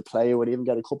money there to play with, even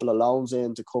get a couple of loans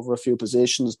in to cover a few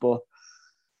positions. But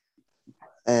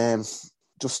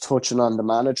Just touching on the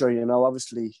manager,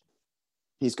 obviously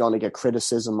he's going to get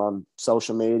criticism on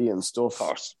social media and stuff. Of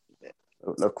course.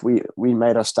 Look, we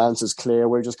made our stances clear.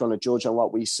 We're just going to judge on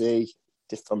what we see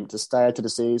from the start of the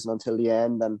season until the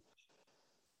end. And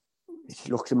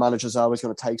look, the manager's always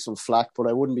going to take some flack, but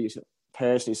I wouldn't be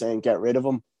personally saying get rid of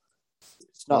him.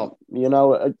 It's not,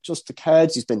 just the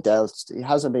cards he's been dealt. He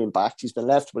hasn't been backed. He's been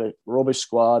left with a rubbish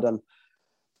squad. And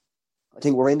I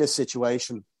think we're in this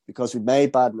situation because we've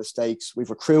made bad mistakes. We've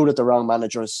recruited the wrong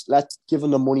managers.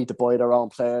 Given them money to buy their own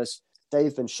players.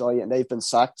 They've been shy and they've been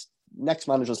sacked. Next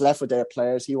manager's left with their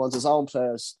players. He wants his own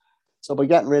players. So by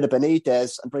getting rid of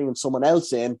Benitez and bringing someone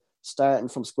else in, starting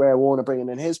from square one and bringing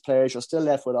in his players, you're still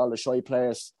left with all the shy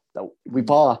players that we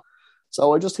bought.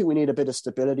 So I just think we need a bit of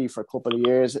stability for a couple of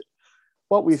years.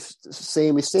 What we've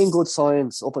seen good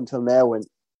signs up until now, and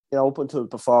up until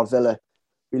before Villa,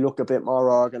 we look a bit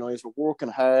more organised. We're working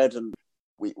hard, and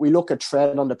we look at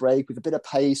tread on the break with a bit of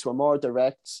pace. We're more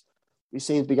direct. We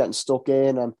seem to be getting stuck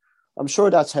in, and I'm sure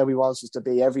that's how he wants us to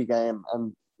be every game.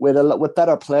 And with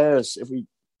better players, if we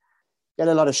get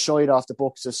a lot of shite off the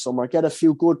books this summer, get a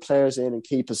few good players in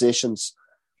key positions,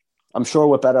 I'm sure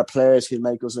with better players he'll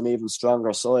make us an even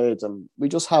stronger side. And we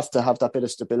just have to have that bit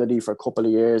of stability for a couple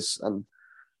of years and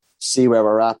see where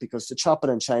we're at, because the chopping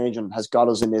and changing has got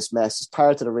us in this mess. It's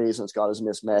part of the reason it's got us in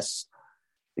this mess.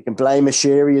 You can blame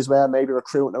Ashiri as well, maybe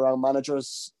recruiting around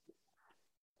managers.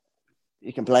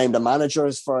 You can blame the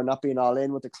managers for not being all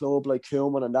in with the club like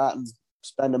Koeman and that, and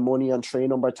spending money on 3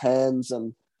 number 10s.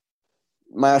 And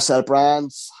Marcel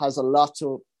Brands has a lot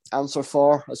to answer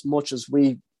for, as much as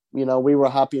we were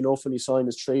happy enough when he signed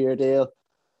his 3-year deal.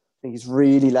 I think he's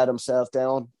really let himself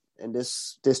down in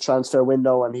this transfer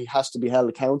window, and he has to be held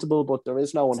accountable, but there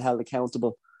is no one held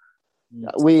accountable.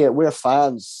 We're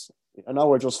fans. I know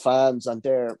we're just fans, and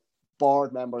they're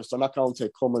board members. They're not going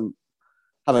to come and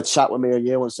have a chat with me or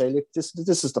you and say, look, this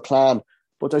is the plan.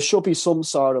 But there should be some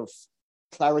sort of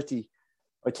clarity,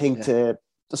 I think. There's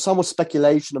so much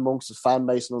speculation amongst the fan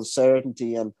base and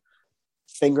uncertainty and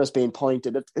fingers being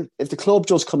pointed. If the club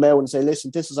just come out and say,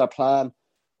 listen, this is our plan,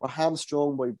 we're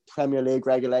hamstrung by Premier League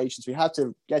regulations, we had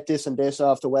to get this and this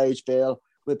off the wage bill,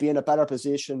 we'll be in a better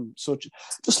position. So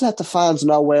just let the fans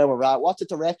know where we're at, what the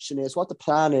direction is, what the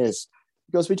plan is.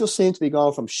 Because we just seem to be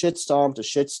going from shitstorm to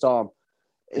shitstorm.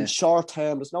 In short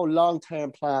term, there's no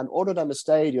long-term plan other than the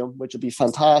stadium, which would be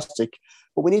fantastic.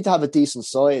 But we need to have a decent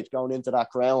side going into that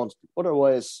ground.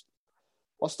 Otherwise,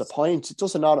 what's the point? It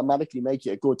doesn't automatically make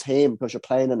you a good team because you're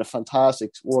playing in a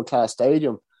fantastic world-class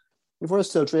stadium. If we're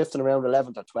still drifting around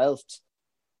 11th or 12th,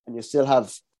 and you still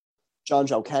have John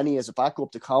Joe Kenny as a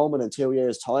backup to Coleman in 2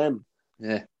 years' time,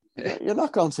 you're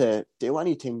not going to do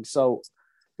anything. So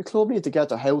the club need to get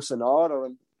their house in order.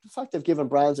 And the fact they've given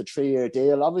Brands a 3-year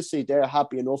deal, obviously they're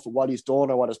happy enough with what he's done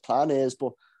or what his plan is,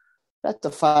 but let the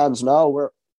fans know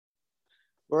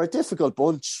we're a difficult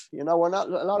bunch. We're not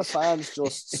a lot of fans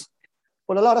just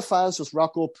but a lot of fans just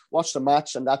rock up, watch the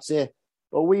match, and that's it.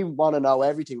 But we want to know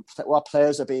everything, what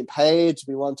players are being paid.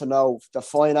 We want to know the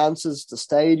finances, the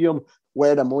stadium,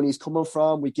 where the money's coming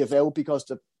from. We give out because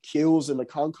the queues in the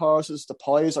concourses, the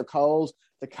pies are cold,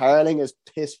 the carling is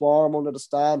piss warm under the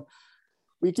stand.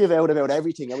 We give out about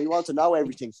everything, and we want to know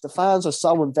everything. The fans are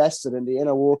so invested in the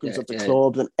inner workings of the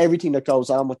club and everything that goes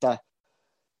on with that.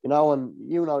 And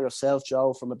you know yourself,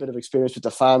 Joe, from a bit of experience with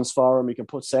the fans forum, you can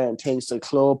put certain things to the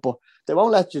club, but they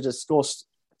won't let you discuss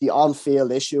the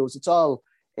on-field issues. It's all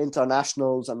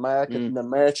internationals and marketing and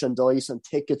merchandise and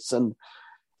tickets, and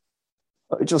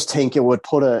I just think it would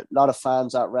put a lot of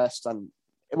fans at rest, and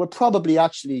it would probably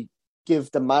actually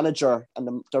give the manager and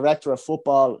the director of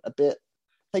football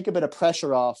take a bit of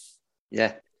pressure off.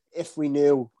 Yeah. If we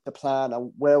knew the plan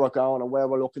and where we're going and where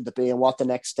we're looking to be and what the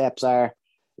next steps are,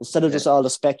 instead of just all the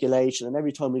speculation, and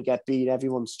every time we get beat,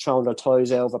 everyone's throwing their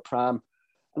toys over pram.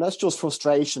 And that's just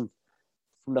frustration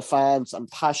from the fans and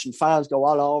passion. Fans go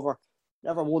all over.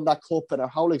 Never won that cup in our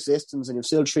whole existence, and you've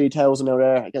still 3,000 out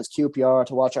there against QPR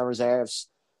to watch our reserves.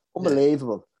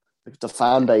 Unbelievable. The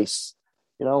fan base,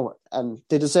 and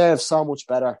they deserve so much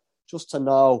better. Just to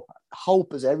know,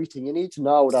 hope is everything. You need to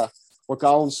know that we're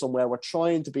going somewhere. We're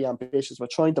trying to be ambitious. We're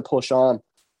trying to push on.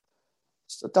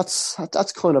 So that's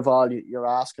kind of all you're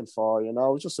asking for,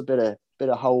 just a bit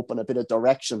of hope and a bit of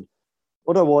direction.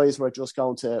 Otherwise, we're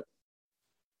going to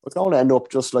end up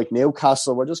just like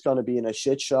Newcastle. We're just going to be in a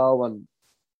shit show, and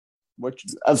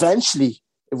eventually,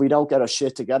 if we don't get our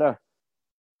shit together,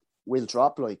 we'll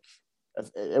drop. We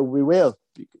will.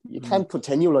 You can't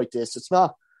continue like this. It's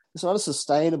not a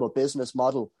sustainable business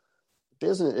model.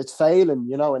 It's failing,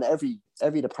 in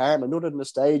every department other than the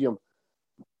stadium.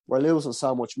 we're losing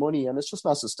so much money, and it's just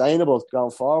not sustainable going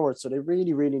forward. So they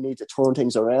really, really need to turn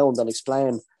things around and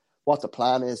explain what the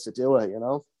plan is to do it,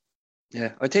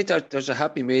 Yeah, I think that there's a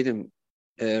happy medium,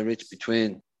 Rich,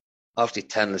 between obviously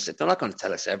telling us that they're not going to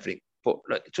tell us everything, but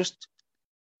like just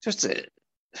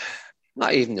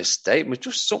not even a statement,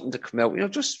 just something to come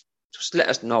out, just let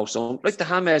us know something. Like the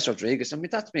James Rodriguez, I mean,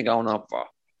 that's been going on for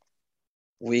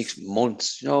weeks,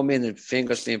 months, and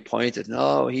fingers being pointed.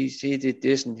 No, he did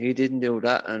this and he didn't do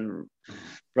that, and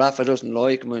Rafa doesn't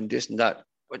like him and this and that.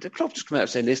 But the club just come out and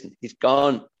say, listen, he's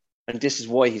gone, and this is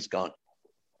why he's gone.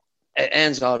 It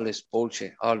ends all this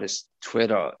bullshit, all this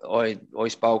Twitter. I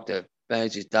spoke to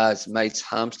Benji's dad's mate's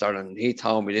hamster, and he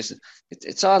told me this.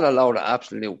 It's all a load of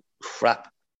absolute crap.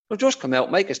 So just come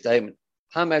out, make a statement.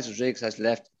 James Rodriguez has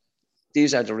left.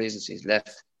 These are the reasons he's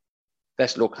left.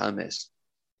 Best luck, James.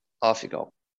 Off you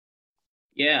go.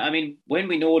 Yeah, I mean, when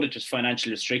we know that there's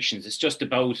financial restrictions, it's just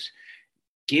about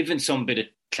giving some bit of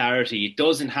clarity. It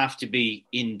doesn't have to be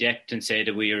in depth and say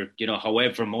that we're,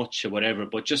 however much or whatever,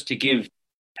 but just to give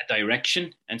a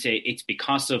direction and say it's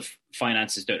because of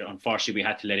finances that unfortunately we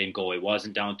had to let him go. It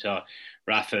wasn't down to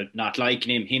Rafa not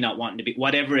liking him, he not wanting to be,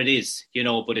 whatever it is,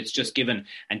 but it's just given.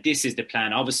 And this is the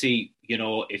plan. Obviously,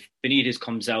 if Benitez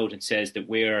comes out and says that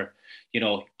we're,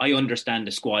 I understand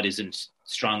the squad isn't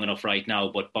strong enough right now,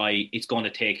 but it's going to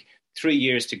take 3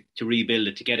 years to rebuild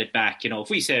it, to get it back. If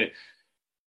we say,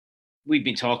 we've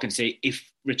been talking, say,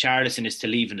 if Richarlison is to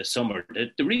leave in the summer,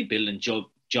 the rebuilding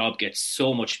job gets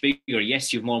so much bigger.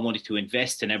 Yes, you have more money to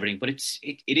invest and everything, but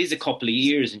it is a couple of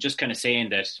years, and just kind of saying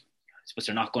that, I suppose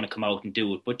they're not going to come out and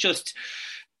do it, but just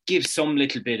give some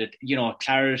little bit of,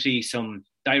 clarity, some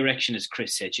direction, as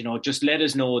Chris said, just let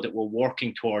us know that we're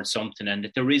working towards something and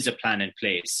that there is a plan in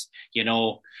place,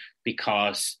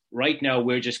 because right now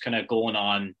we're just kind of going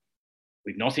on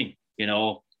with nothing,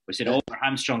 We're saying, we're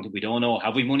hamstrung, we don't know.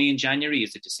 Have we money in January?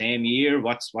 Is it the same year?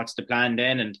 What's the plan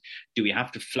then? And do we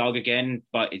have to flog again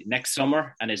next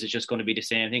summer? And is it just going to be the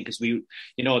same thing? Because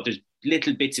there's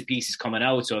little bits and pieces coming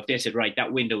out. So if they said, right,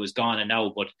 that window is gone and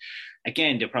now, but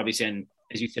again, they're probably saying,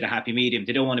 as you said, a happy medium.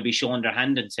 They don't want to be showing their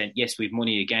hand and saying, yes, we've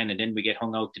money again, and then we get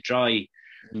hung out to dry.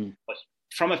 But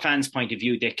from a fan's point of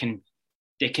view, they can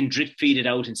drip feed it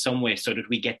out in some way so that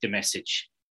we get the message.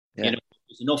 Yeah.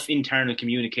 There's enough internal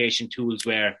communication tools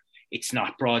where it's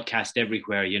not broadcast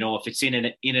everywhere. If it's in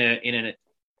an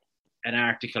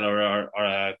article or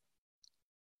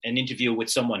an interview with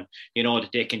someone, that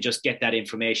they can just get that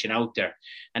information out there.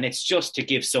 And it's just to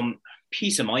give some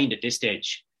peace of mind at this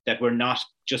stage that we're not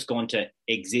just going to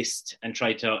exist and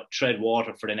try to tread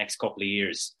water for the next couple of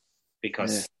years.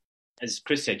 Because, as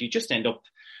Chris said, you just end up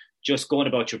just going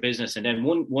about your business, and then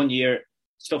one year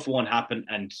stuff won't happen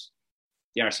and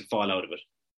the Arsenal fall out of it.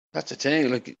 That's the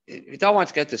thing. Like, you don't want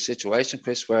to get the situation,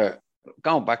 Chris, where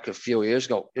going back a few years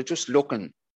ago, you're just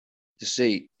looking to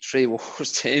see three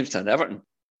worse teams than Everton.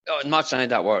 I'm not saying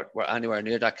that we're anywhere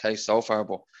near that case so far,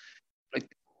 but like,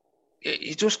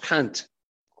 you just can't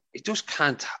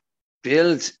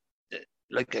build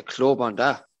like a club on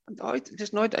that.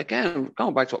 There's no, again,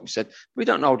 going back to what we said, we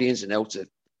don't know the ins and outs of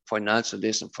financial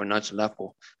this and financial that, but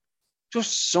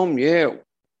just some year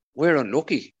we're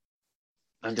unlucky.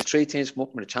 And the three teams come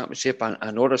up in the championship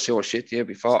and others who were shit the year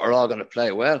before are all going to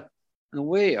play well. And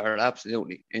we are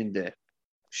absolutely in the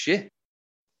shit.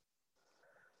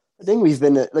 I think we've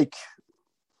been,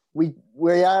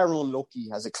 we are unlucky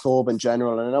as a club in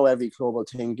general. And I know every club will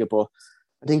think it, but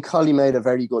I think Collie made a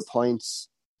very good point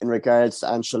in regards to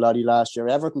Ancelotti last year.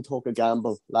 Everton took a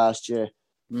gamble last year.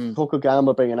 Took a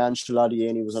gamble bringing Ancelotti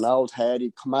in. He was an old head.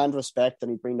 He'd command respect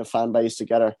and he'd bring the fan base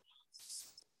together.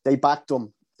 They backed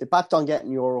him. They backed on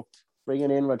getting Europe, bringing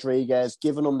in Rodriguez,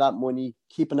 giving him that money,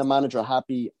 keeping the manager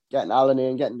happy, getting Alan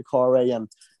in, getting the Corey, and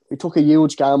we took a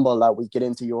huge gamble that we'd get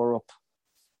into Europe,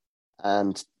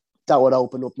 and that would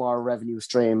open up more revenue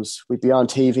streams. We'd be on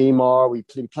TV more, we'd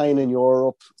be playing in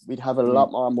Europe, we'd have a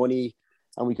lot more money,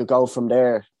 and we could go from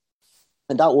there.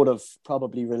 And that would have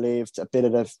probably relieved a bit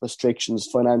of the restrictions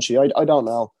financially. I don't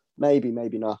know, maybe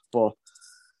not, but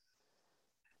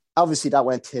obviously that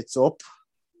went tits up.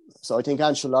 So I think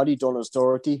Ancelotti done his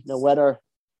dirty. Now, whether,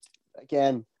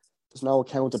 again, there's no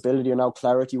accountability or no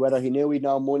clarity, whether he knew he'd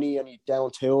no money and he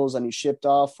down tools and he shipped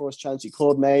off first chance he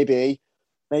could, maybe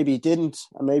he didn't,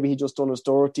 and maybe he just done his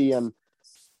dirty and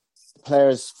the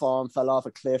players' form fell off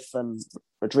a cliff and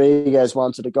Rodriguez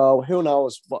wanted to go. Who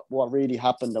knows what really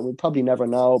happened, and we'll probably never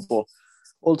know, but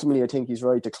ultimately I think he's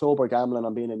right. The club were gambling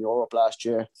on being in Europe last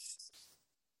year.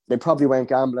 They probably went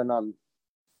gambling on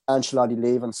Ancelotti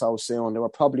leaving so soon. They were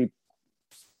probably,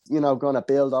 going to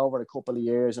build over a couple of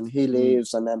years and he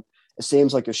leaves and then it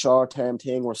seems like a short-term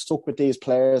thing. We're stuck with these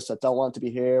players that don't want to be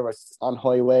here or on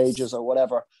high wages or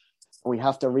whatever. And we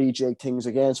have to rejig things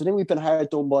again. So I think we've been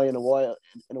hard done by in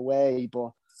a way,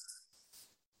 but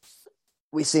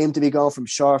we seem to be going from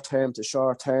short-term to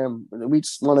short-term. We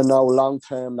just want to know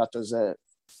long-term that there's a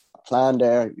plan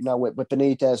there. You know, with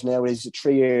Benitez now, it's a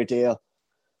 3-year deal.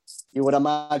 You would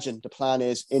imagine the plan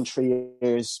is in 3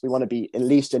 years, we want to be at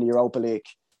least in the Europa League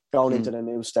going into the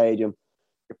new stadium.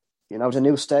 You know, the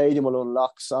new stadium will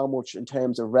unlock so much in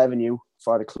terms of revenue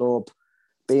for the club,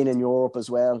 being in Europe as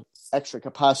well, extra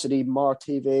capacity, more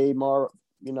TV, more,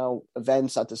 you know,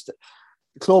 events at the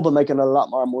club are making a lot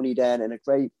more money then, in a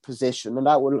great position, and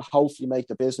that will hopefully make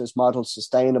the business model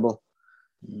sustainable.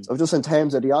 So just in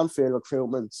terms of the on-field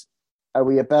recruitment, are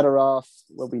we better off?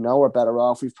 Well, we know we're better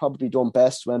off. We've probably done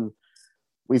best when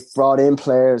we've brought in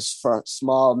players for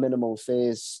small, minimal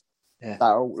fees that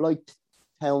are like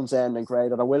Townsend and Gray,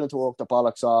 that are willing to work the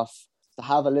bollocks off, to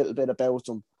have a little bit about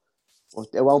them. But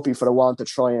it won't be for the want of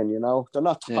trying, you know. They're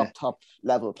not top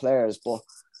level players, but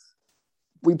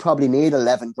we probably need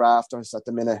 11 grafters at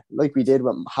the minute, like we had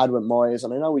with Moyes.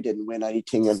 And I know we didn't win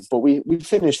anything, but we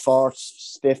finished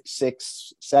 4th, 5th,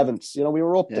 6th, 7th. You know, we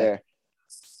were up there.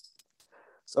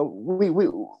 So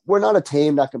we're not a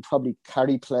team that can probably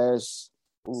carry players.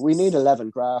 We need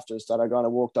 11 grafters that are going to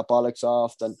work the bollocks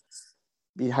off and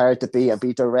be hard to beat and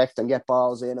be direct and get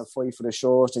balls in and fight for the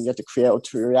shorts and get the crowd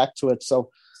to react to it. So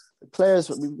the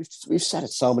players, we've said it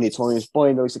so many times,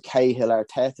 buying those Cahill,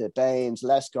 Arteta, Baines,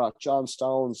 Lescott, John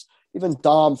Stones, even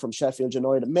Dom from Sheffield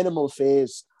United, minimal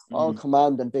fees, all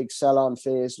command and big sell-on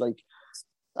fees. Like,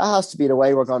 that has to be the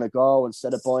way we're going to go,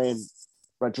 instead of buying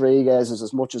Rodriguez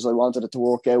as much as I wanted it to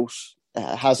work out.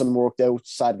 It hasn't worked out,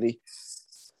 sadly.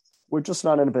 We're just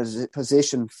not in a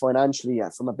position financially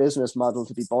from a business model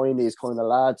to be buying these kind of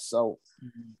lads. So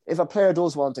if a player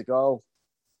does want to go,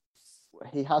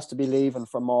 he has to be leaving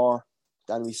for more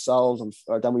than we sold him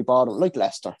or than we bought him, like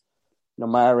Leicester. You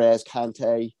know, Mahrez,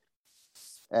 Kante,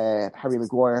 Harry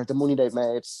Maguire, the money they've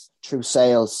made through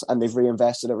sales, and they've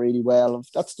reinvested it really well.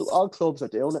 All clubs are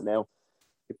doing it now.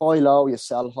 You buy low, you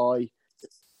sell high.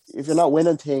 If you're not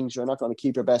winning things, you're not going to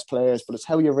keep your best players, but it's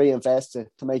how you reinvest it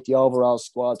to make the overall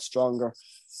squad stronger.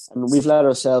 And we've let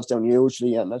ourselves down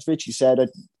hugely. And as Richie said,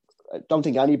 I don't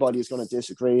think anybody is going to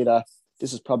disagree that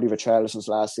this is probably Richarlison's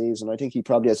last season. I think he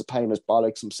probably has a pain in his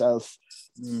bollocks himself.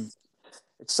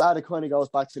 It's sad. It kind of goes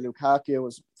back to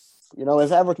Lukaku. You know,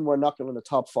 if Everton were knocking on the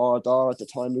top 4 door at the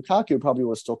time, Lukaku probably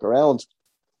would have stuck around.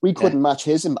 We couldn't match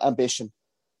his ambition.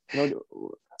 You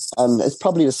know, and it's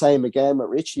probably the same again with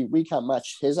Richie. We can't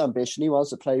match his ambition. He wants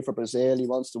to play for Brazil. He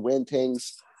wants to win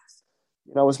things.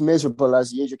 You know, as miserable as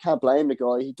he is, you can't blame the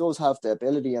guy. He does have the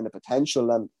ability and the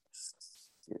potential, and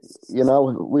you know,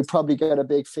 we probably get a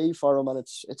big fee for him, and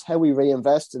it's how we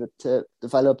reinvested it to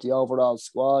develop the overall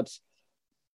squad,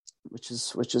 which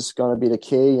is going to be the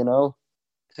key, you know.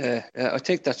 I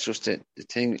think that's just the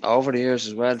thing over the years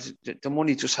as well. The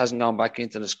money just hasn't gone back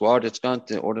into the squad. It's gone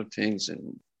to other things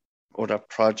and other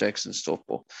projects and stuff.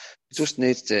 But it just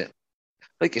needs to,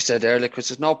 like you said earlier, because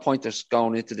there's no point us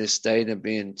going into this stadium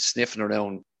being sniffing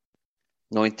around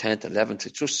 9th, 10th, 11th.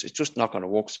 It's just not going to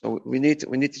work. So we need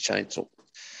to change something.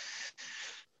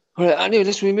 All right, anyway,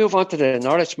 listen, we move on to the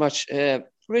Norwich match.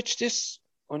 Rich,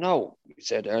 I know you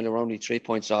said earlier only 3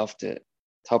 points off the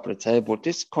top of the table, but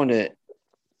this kind of,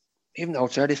 even though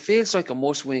it's early, it feels like a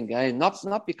must-win game.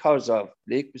 Not because of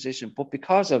league position, but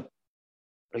because of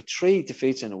like 3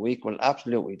 defeats in a week will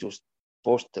absolutely just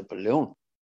burst the balloon.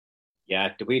 Yeah,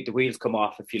 the wheels come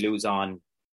off if you lose on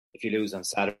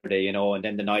Saturday, you know, and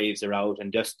then the knives are out,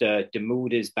 and just the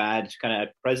mood is bad, kind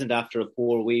of present after a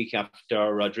poor week,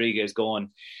 after Rodriguez going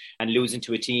and losing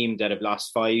to a team that have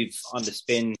lost 5 on the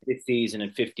spin this season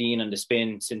and 15 on the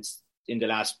spin since in the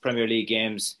last Premier League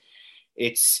games.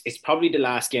 It's probably the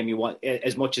last game you want.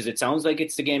 As much as it sounds like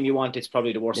it's the game you want, it's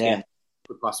probably the worst game you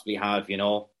could possibly have, you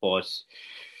know. But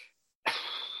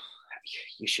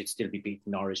you should still be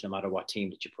beating Norwich no matter what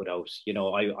team that you put out. You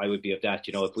know, I would be of that.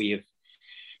 You know, if we have,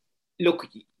 look,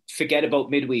 forget about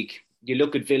midweek. You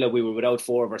look at Villa, we were without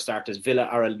 4 of our starters. Villa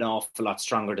are an awful lot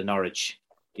stronger than Norwich.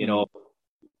 You know,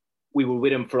 we were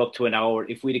with them for up to an hour.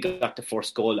 If we'd have got the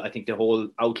first goal, I think the whole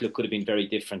outlook could have been very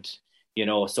different. You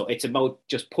know, so it's about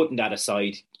just putting that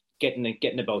aside,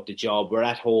 getting about the job. We're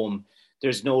at home.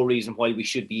 There's no reason why we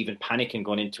should be even panicking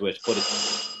going into it. But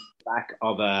it's back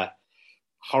of a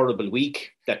horrible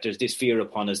week that there's this fear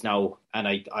upon us now. And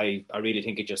I really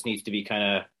think it just needs to be kind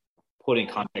of put in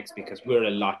context, because we're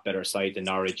a lot better side than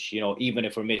Norwich. You know, even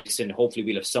if we're missing, hopefully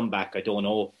we'll have some back. I don't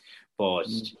know. But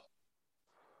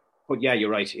But yeah, you're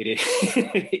right. It is.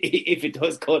 If it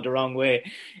does go the wrong way,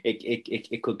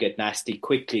 it could get nasty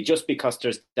quickly. Just because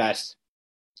there's that,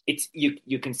 it's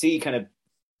you can see kind of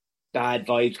bad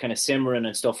vibes kind of simmering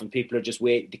and stuff, and people are just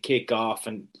waiting to kick off,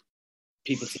 and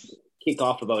people kick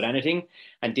off about anything,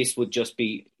 and this would just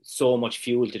be so much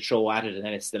fuel to throw at it, and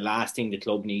then it's the last thing the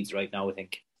club needs right now, I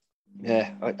think.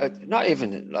 Yeah, not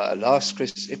even a loss,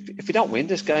 Chris. If we don't win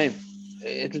this game,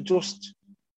 it'll just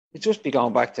be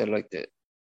going back to like the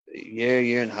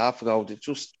year and a half ago.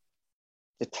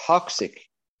 The toxic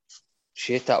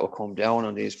shit that will come down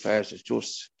on these players is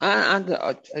just, and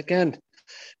again,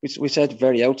 we said at the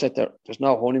very outset there's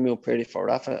no honeymoon period for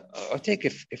Rafa. I think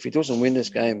if he doesn't win this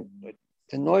game,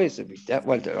 the noise will be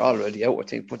well, they're already out, I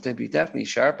think, but they'll be definitely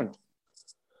sharpened.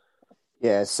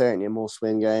 Yeah, it's certainly a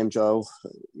must-win game, Joe.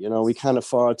 You know, we can't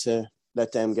afford to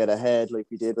let them get ahead like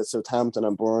we did with Southampton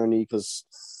and Burnley, because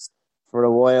for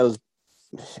a while,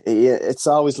 it's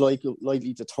always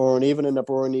likely to turn. Even in the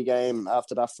Burnley game,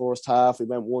 after that first half, we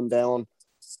went one down.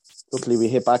 Luckily, we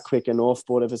hit back quick enough.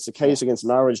 But if it's the case against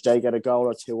Norwich, they get a goal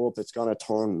or two up, it's going to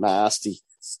turn nasty.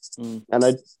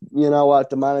 And you know what,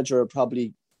 the manager will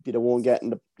probably be the one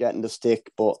getting the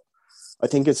stick, but I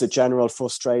think it's a general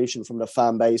frustration from the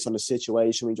fan base on the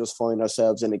situation we just find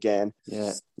ourselves in again.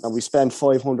 Yeah, and we spent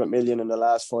 500 million in the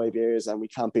last 5 years, and we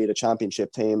can't beat a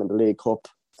championship team in the League Cup.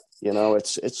 You know,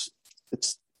 it's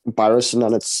embarrassing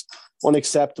and it's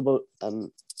unacceptable,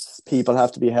 and people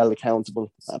have to be held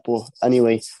accountable. But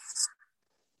anyway,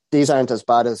 these aren't as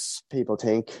bad as people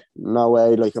think. No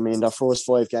way. Like, I mean, their first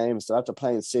 5 games, they're after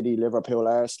playing City, Liverpool,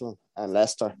 Arsenal, and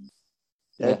Leicester.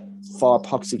 Yeah, 4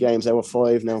 poxy games out of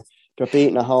 5 now. They're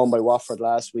beaten at home by Watford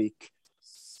last week.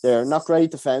 They're not great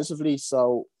defensively,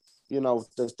 so, you know,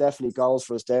 there's definitely goals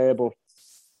for us there, but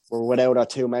we're without our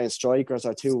 2 main strikers,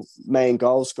 our 2 main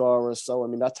goal scorers. So, I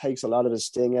mean, that takes a lot of the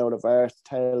sting out of our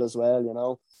tail as well, you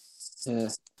know. Yeah.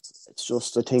 It's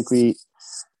just, I think we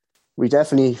can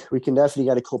definitely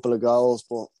get a couple of goals,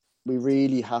 but we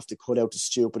really have to cut out the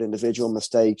stupid individual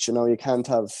mistakes. You know, you can't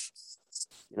have,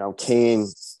 you know, Keane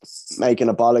making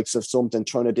a bollocks of something,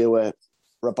 trying to do a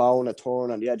Rabona turn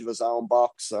on the edge of his own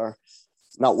box, or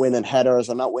not winning headers,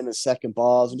 or not winning second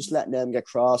balls, and just letting them get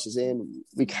crosses in.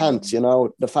 We can't, you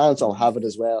know. The fans don't have it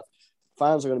as well.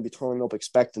 Fans are going to be turning up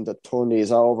expecting to turn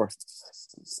these over.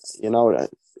 You know,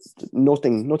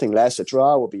 nothing less. A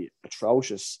draw would be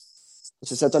atrocious.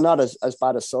 As I said, they're not as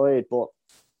bad a side, but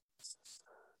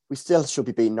we still should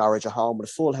be beating Norwich at home with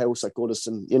a full house at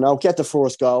Goodison. You know, get the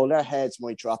first goal. Their heads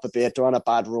might drop a bit. They're on a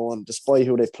bad run. Despite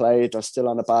who they've played, they're still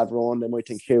on a bad run. They might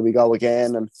think, here we go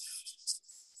again. And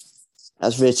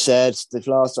as Rich said, they've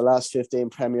lost the last 15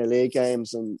 Premier League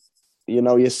games. And, you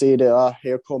know, you see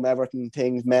here come Everton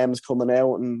things, memes coming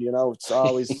out. And, you know, it's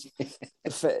always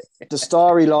the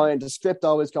storyline, the script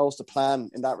always goes to plan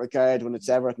in that regard when it's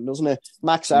Everton, doesn't it?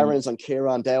 Max Aarons and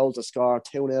Kieran Dowell to score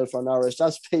 2-0 for Norwich.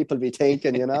 That's people be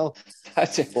thinking, you know. I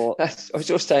was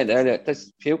just saying earlier,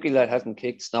 this Pukey lad hasn't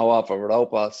kicked snow off a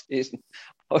rope all season.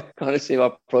 I'm going to see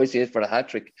what price he is for the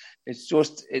hat-trick. It's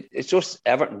just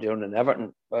Everton doing an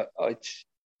Everton. But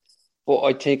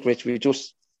I think, Rich,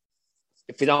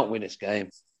 if we don't win this game,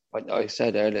 like I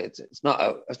said earlier, it's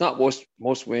not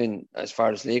must win as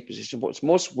far as league position, but it's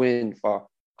must win for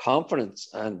confidence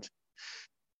and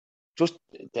just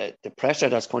the pressure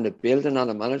that's kind of building on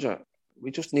the manager.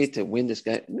 We just need to win this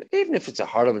game, even if it's a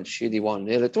horrible, shitty 1-0.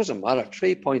 It doesn't matter.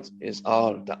 3 points is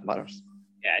all that matters.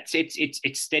 Yeah,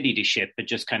 it's steady the ship, but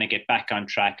just kind of get back on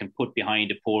track and put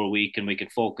behind a poor week, and we can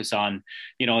focus on,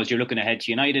 you know, as you're looking ahead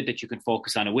to United, that you can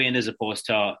focus on a win as opposed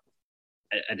to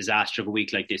a disaster of a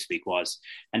week like this week was.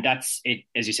 And that's it.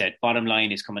 As you said, bottom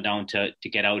line is coming down to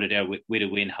get out of there with a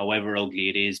win, however ugly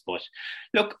it is. But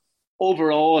look,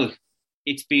 overall,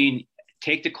 it's been,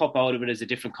 take the cup out of it as a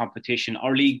different competition.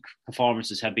 Our league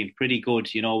performances have been pretty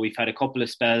good. You know, we've had a couple of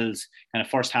spells, kind of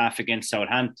first half against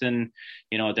Southampton,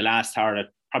 you know, the last hour,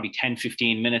 probably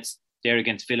 10-15 minutes there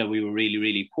against Villa, we were really,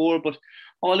 really poor. But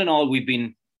all in all, we've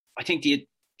been, I think the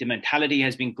mentality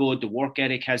has been good. The work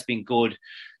ethic has been good.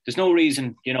 There's no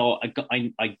reason, you know,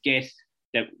 I get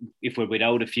that if we're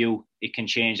without a few, it can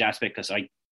change aspect, because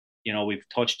you know, we've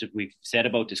said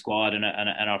about the squad and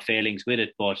our failings with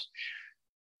it, but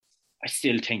I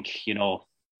still think, you know,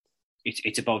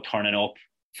 it's about turning up,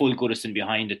 full Goodison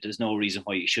behind it. There's no reason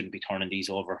why you shouldn't be turning these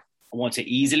over. I won't say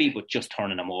easily, but just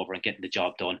turning them over and getting the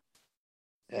job done.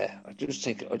 Yeah, I just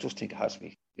think it has to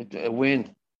be a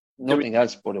win. Nothing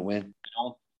else but a win. You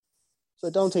know? So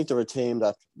I don't think they're a team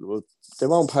that they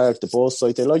won't park the bus.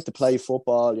 Like, they like to play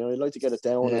football, you know, they like to get it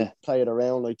down and play it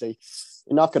around. Like, they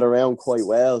knock it around quite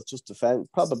well, just defend.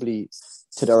 Probably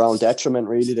to their own detriment,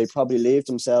 really. They probably leave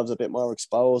themselves a bit more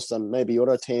exposed than maybe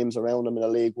other teams around them in the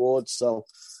league would. So,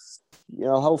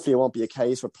 hopefully it won't be a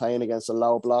case we're playing against a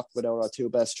low block without our two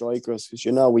best strikers,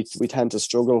 because, we tend to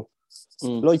struggle.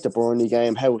 Like the Burnley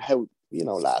game, how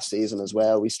last season as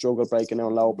well, we struggled breaking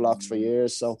down low blocks for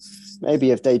years. So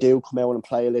maybe if they do come out and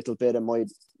play a little bit, it might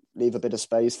leave a bit of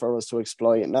space for us to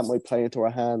exploit, and that might play into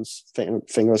our hands.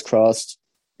 Fingers crossed.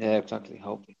 Yeah, exactly.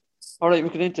 Hopefully. All right, we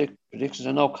get into predictions.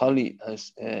 I know Collie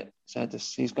has said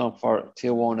this. He's gone for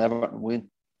 2-1 Everton win.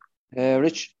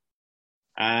 Rich?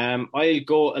 I'll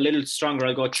go a little stronger.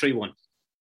 I'll go 3-1.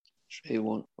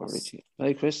 3-1 for Richie.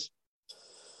 Hey, Chris?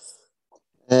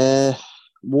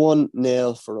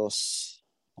 1-0 for us.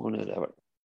 1-0 Everton.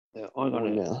 Yeah, I'm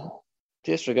going to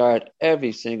disregard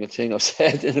every single thing I've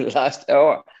said in the last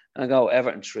hour and go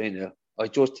Everton 3-0. I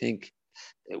just think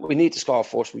we need to score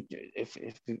first. If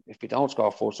we don't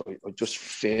score first, I just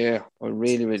fear. I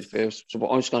really, really fear. So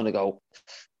I'm just going to go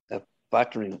a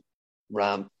battering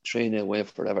ram 3-0 win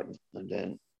for Everton, and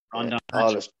then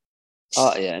all is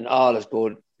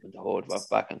good. And the whole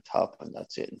back on top, and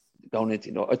that's it. Going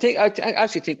into I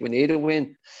actually think we need a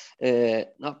win,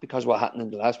 not because what happened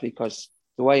in the last week, because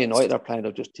the way United are playing,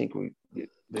 I just think we'll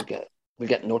get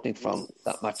nothing from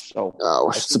that match. So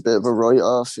it's a bit of a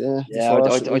write-off, yeah. Yeah,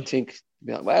 I think.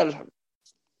 Well,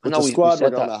 with the squad we're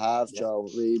going to have, Joe,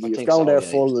 really. If going there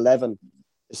full 11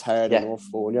 is hard enough,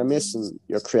 but when you're missing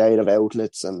your creative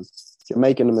outlets and you're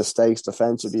making the mistakes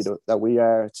defensively that we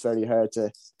are, it's very hard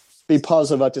to be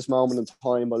positive at this moment in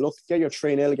time. But look, get your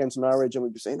 3-0 against Norwich and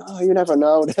we'd be saying, you never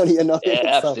know. Yeah,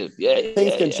 absolutely. Yeah,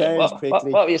 things can change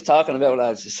quickly. What were you talking about,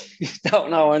 lads? You don't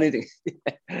know anything.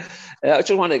 I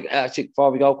just want to, actually,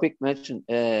 before we go, quick mention,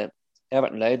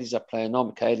 Everton ladies are playing. No,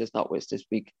 Michaela's not with us this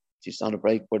week. She's on a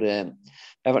break, but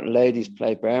Everton ladies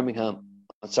play Birmingham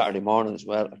on Saturday morning as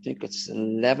well. I think it's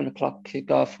 11 o'clock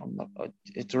kickoff.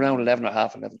 It's around 11 or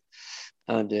half 11.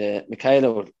 And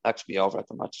Michaela will actually be over at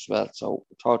the match as well. So we'll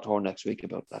talk to her next week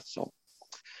about that. So,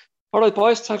 all right,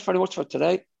 boys, thanks very much for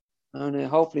today. And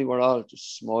hopefully we're all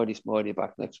just smiley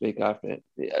back next week after it.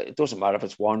 It doesn't matter if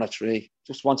it's 1 or 3.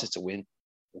 Just once it's a win.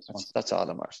 That's all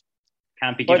that matters.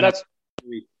 Can't be given out every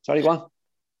week. Sorry, go on.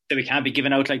 So we can't be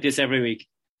giving out like this every week.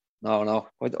 No.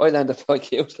 I'll end up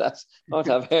like you, lads. I'll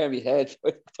have hair in my head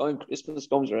by the time Christmas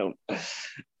comes around.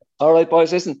 All right,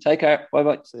 boys, listen, take care.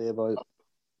 Bye-bye. See you, bye.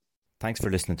 Thanks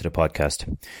for listening to the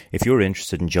podcast. If you're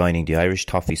interested in joining the Irish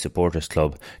Toffee Supporters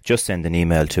Club, just send an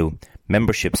email to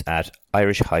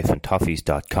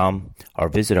memberships@irish-toffees.com or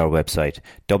visit our website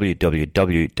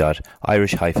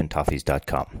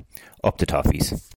www.irish-toffees.com. Up the Toffees.